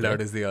Being called there,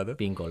 out is the other.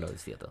 being called out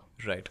is the other.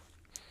 Right.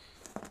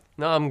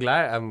 No, I'm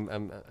glad.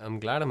 I'm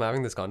glad I'm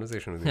having this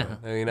conversation with you.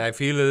 I mean, I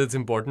feel that it's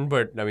important,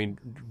 but I mean,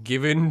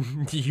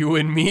 given you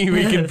and me,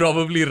 we can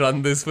probably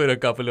run this for a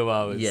couple of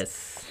hours.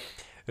 Yes.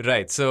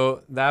 Right.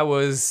 So that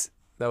was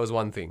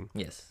one thing.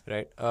 Yes.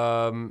 Right.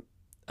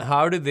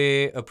 How did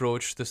they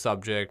approach the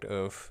subject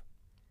of?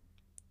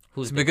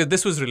 Who's Because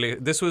this was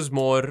This was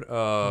more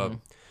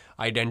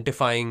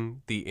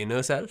identifying the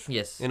inner self.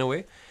 Yes. In a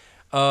way.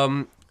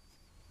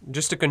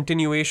 Just a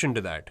continuation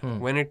to that.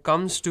 When it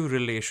comes to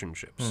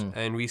relationships,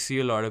 and we see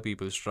a lot of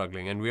people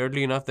struggling, and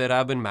weirdly enough, there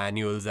have been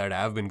manuals that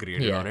have been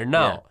created on it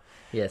now.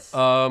 Yeah. Yes.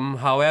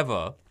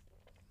 However,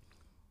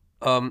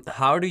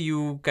 how do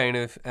you kind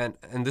of,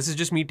 and this is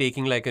just me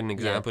taking like an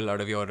example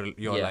out of your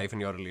life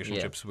and your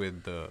relationships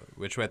with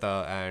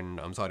Shweta and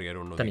I'm sorry, I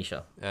don't know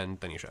Tanisha. and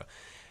Tanisha.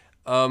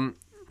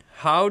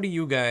 How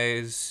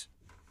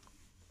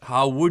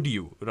would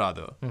you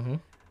rather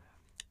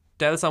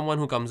tell someone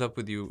who comes up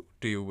to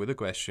you with a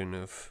question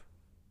of,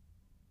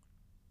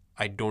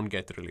 I don't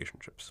get the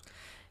relationships.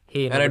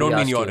 Hey, And I don't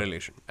mean your you.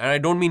 relation. And I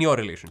don't mean your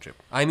relationship.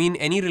 I mean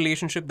any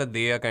relationship that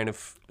they are kind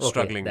of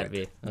struggling that with.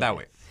 way. That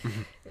way.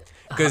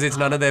 Because it's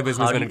none of their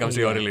business when it comes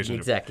to your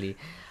relationship. Exactly.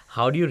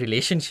 How do you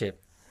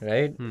relationship,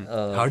 right?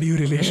 How do you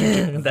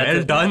relationship?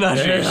 Well done,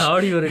 Ashish. How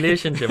do you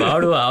relationship?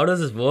 How does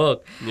this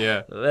work?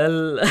 Yeah.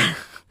 Well,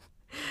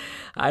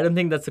 I don't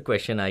think that's a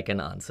question I can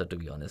answer, to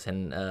be honest.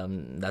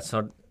 And that's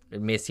not,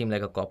 it may seem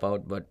like a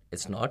cop-out, but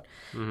it's not.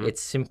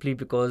 It's simply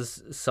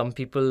because some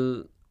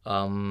people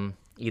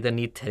either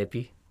need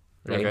therapy,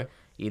 right? Okay.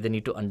 Either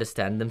need to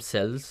understand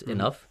themselves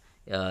enough,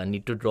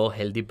 need to draw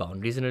healthy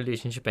boundaries in a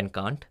relationship and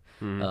can't.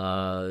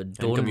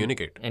 Don't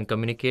communicate. And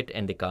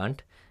they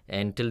can't.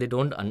 Until they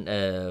don't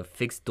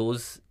fix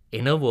those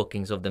inner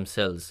workings of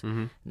themselves,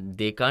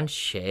 they can't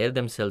share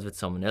themselves with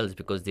someone else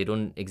because they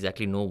don't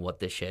exactly know what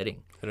they're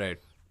sharing. Right.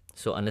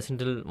 So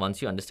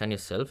once you understand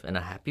yourself and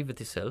are happy with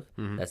yourself,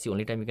 that's the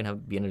only time you can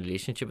be in a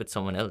relationship with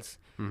someone else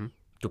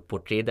to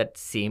portray that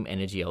same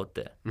energy out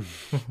there.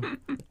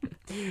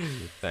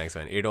 Thanks,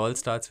 man. It all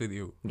starts with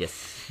you.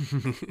 Yes.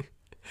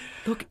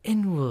 Look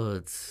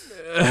inwards.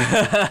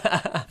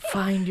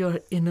 Find your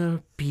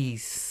inner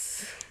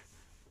peace.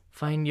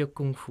 Find your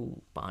Kung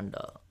Fu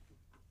Panda.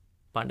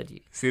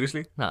 Pandaji.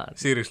 Seriously? Nah.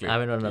 Seriously? I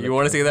went on another You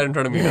want to say that in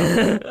front of me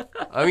now?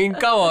 I mean,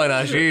 come on,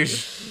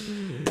 Ashish.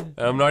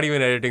 I'm not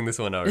even editing this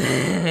one out.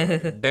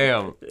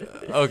 Damn.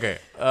 Okay.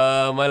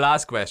 My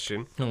last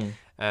question,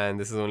 and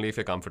this is only if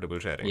you're comfortable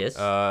sharing. Yes.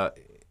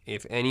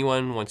 If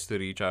anyone wants to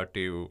reach out to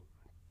you,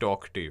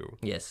 talk to you,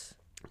 Yes.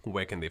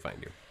 where can they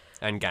find you?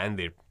 And can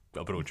they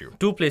approach you?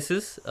 2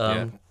 places.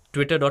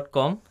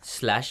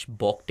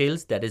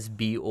 Twitter.com/Borktales, that is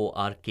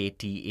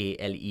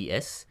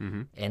BORKTALES,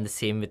 and the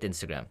same with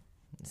Instagram,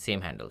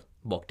 same handle,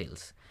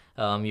 Borktales.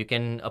 You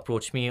can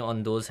approach me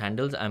on those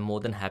handles. I'm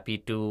more than happy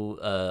to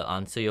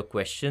answer your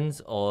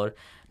questions, or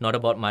not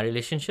about my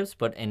relationships,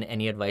 but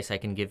any advice I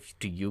can give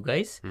to you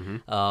guys,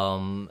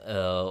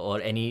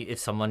 or if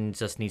someone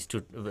just needs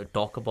to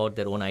talk about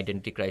their own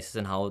identity crisis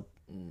and how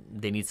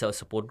they need a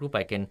support group,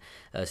 I can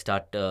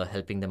start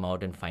helping them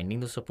out and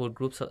finding those support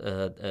groups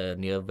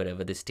near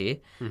wherever they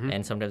stay.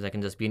 And sometimes I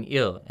can just be an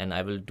ear, and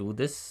I will do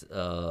this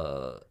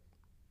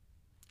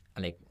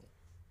like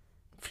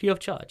free of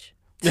charge.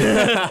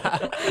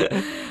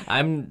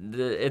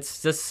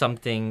 It's just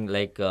something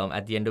like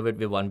at the end of it,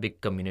 we're one big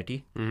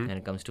community when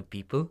it comes to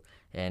people,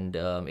 and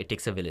it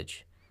takes a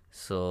village.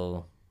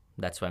 So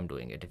that's why I'm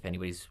doing it, if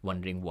anybody's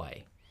wondering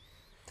why.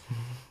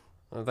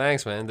 Well,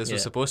 thanks, man. This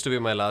was supposed to be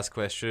my last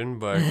question,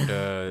 but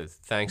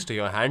thanks to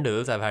your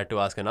handles, I've had to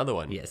ask another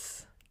one.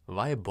 Yes.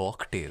 Why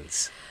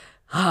Borktales?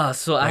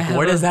 So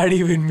What does that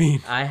even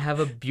mean? I have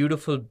a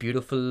beautiful,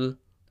 beautiful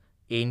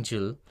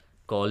angel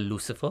called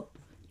Lucifer.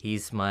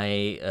 He's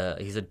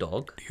he's a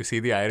dog. Do you see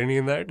the irony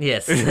in that?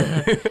 Yes.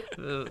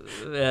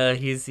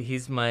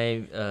 He's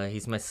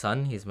my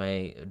son. He's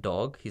my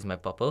dog. He's my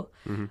pupper.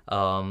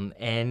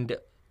 And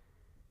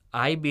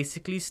I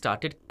basically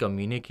started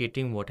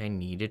communicating what I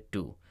needed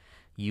to,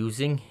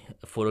 using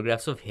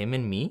photographs of him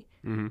and me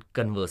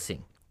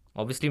conversing.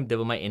 Obviously, they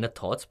were my inner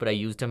thoughts, but I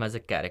used him as a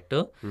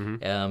character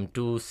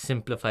to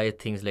simplify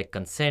things like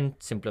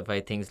consent, simplify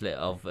things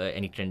of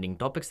any trending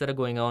topics that are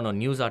going on, or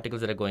news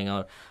articles that are going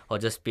on, or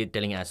just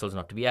telling assholes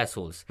not to be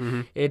assholes.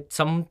 It's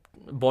some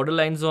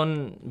borderlines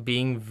on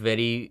being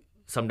very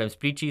sometimes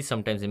preachy,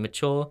 sometimes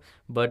immature,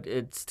 but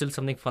it's still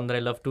something fun that I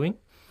love doing.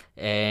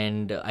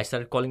 And I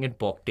started calling it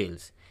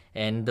Borktales.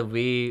 And the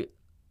way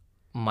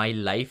my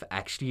life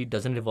actually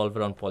doesn't revolve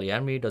around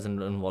polyamory, doesn't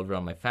revolve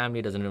around my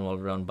family, doesn't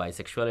revolve around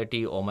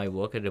bisexuality or my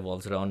work. It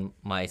revolves around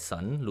my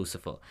son,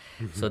 Lucifer.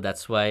 So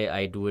that's why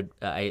I do it.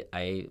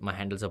 My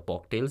handles are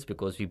Borktales,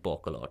 because we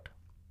bork a lot.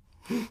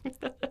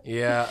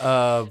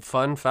 Yeah.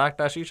 Fun fact,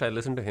 Ashish, I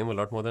listen to him a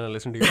lot more than I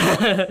listen to you.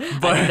 I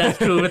think that's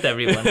true with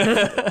everyone.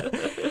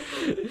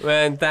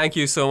 Man, thank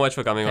you so much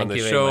for coming on Thank the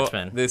you very show. much,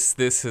 man.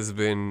 This has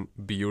been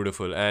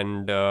beautiful,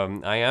 and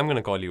I am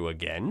gonna call you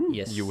again.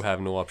 Yes. You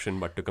have no option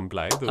but to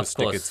comply. Those Of course.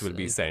 tickets will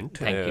be sent.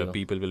 Thank you.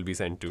 People will be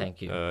sent to.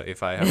 Thank you.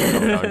 If I have to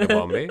come down to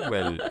Bombay,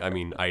 well, I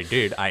mean, I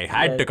did. I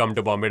had to come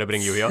to Bombay to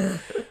bring you here.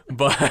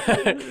 But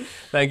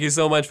thank you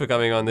so much for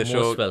coming on the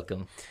show. Most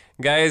welcome.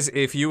 Guys,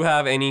 if you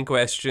have any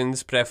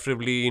questions,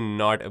 preferably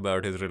not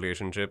about his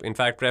relationship. In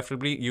fact,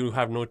 preferably you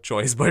have no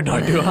choice but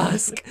not to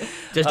ask.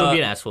 Just don't be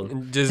an asshole.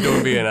 Just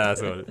don't be an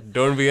asshole.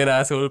 Don't be an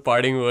asshole.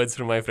 Parting words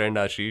from my friend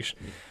Ashish.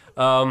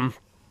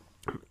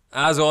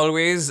 As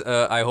always,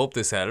 I hope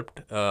this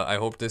helped. I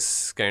hope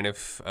this kind of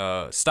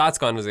starts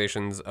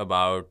conversations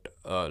about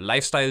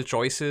lifestyle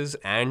choices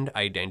and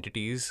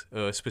identities,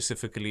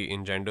 specifically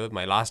in gender.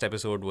 My last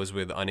episode was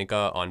with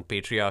Anika on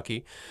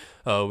patriarchy.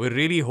 We're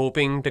really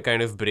hoping to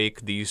kind of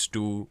break these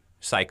two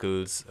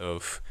cycles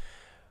of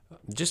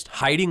just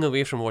hiding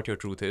away from what your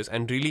truth is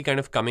and really kind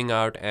of coming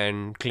out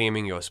and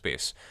claiming your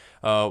space.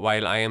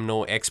 While I am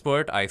no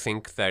expert, I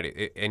think that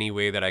any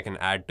way that I can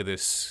add to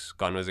this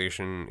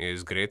conversation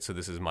is great. So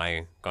this is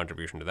my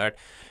contribution to that.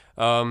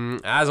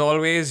 As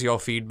always,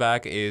 your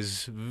feedback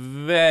is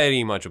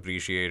very much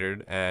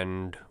appreciated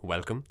and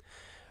welcome.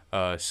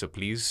 So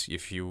please,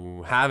 if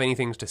you have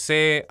anything to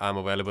say, I'm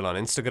available on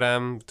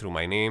Instagram through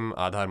my name,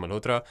 Aadhar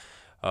Malhotra.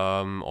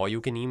 Or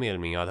you can email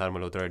me,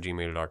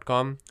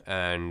 aadharmalhotra@gmail.com.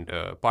 And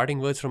parting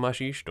words from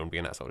Ashish, don't be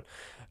an asshole.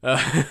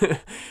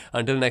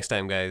 Until next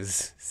time,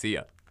 guys. See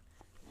ya.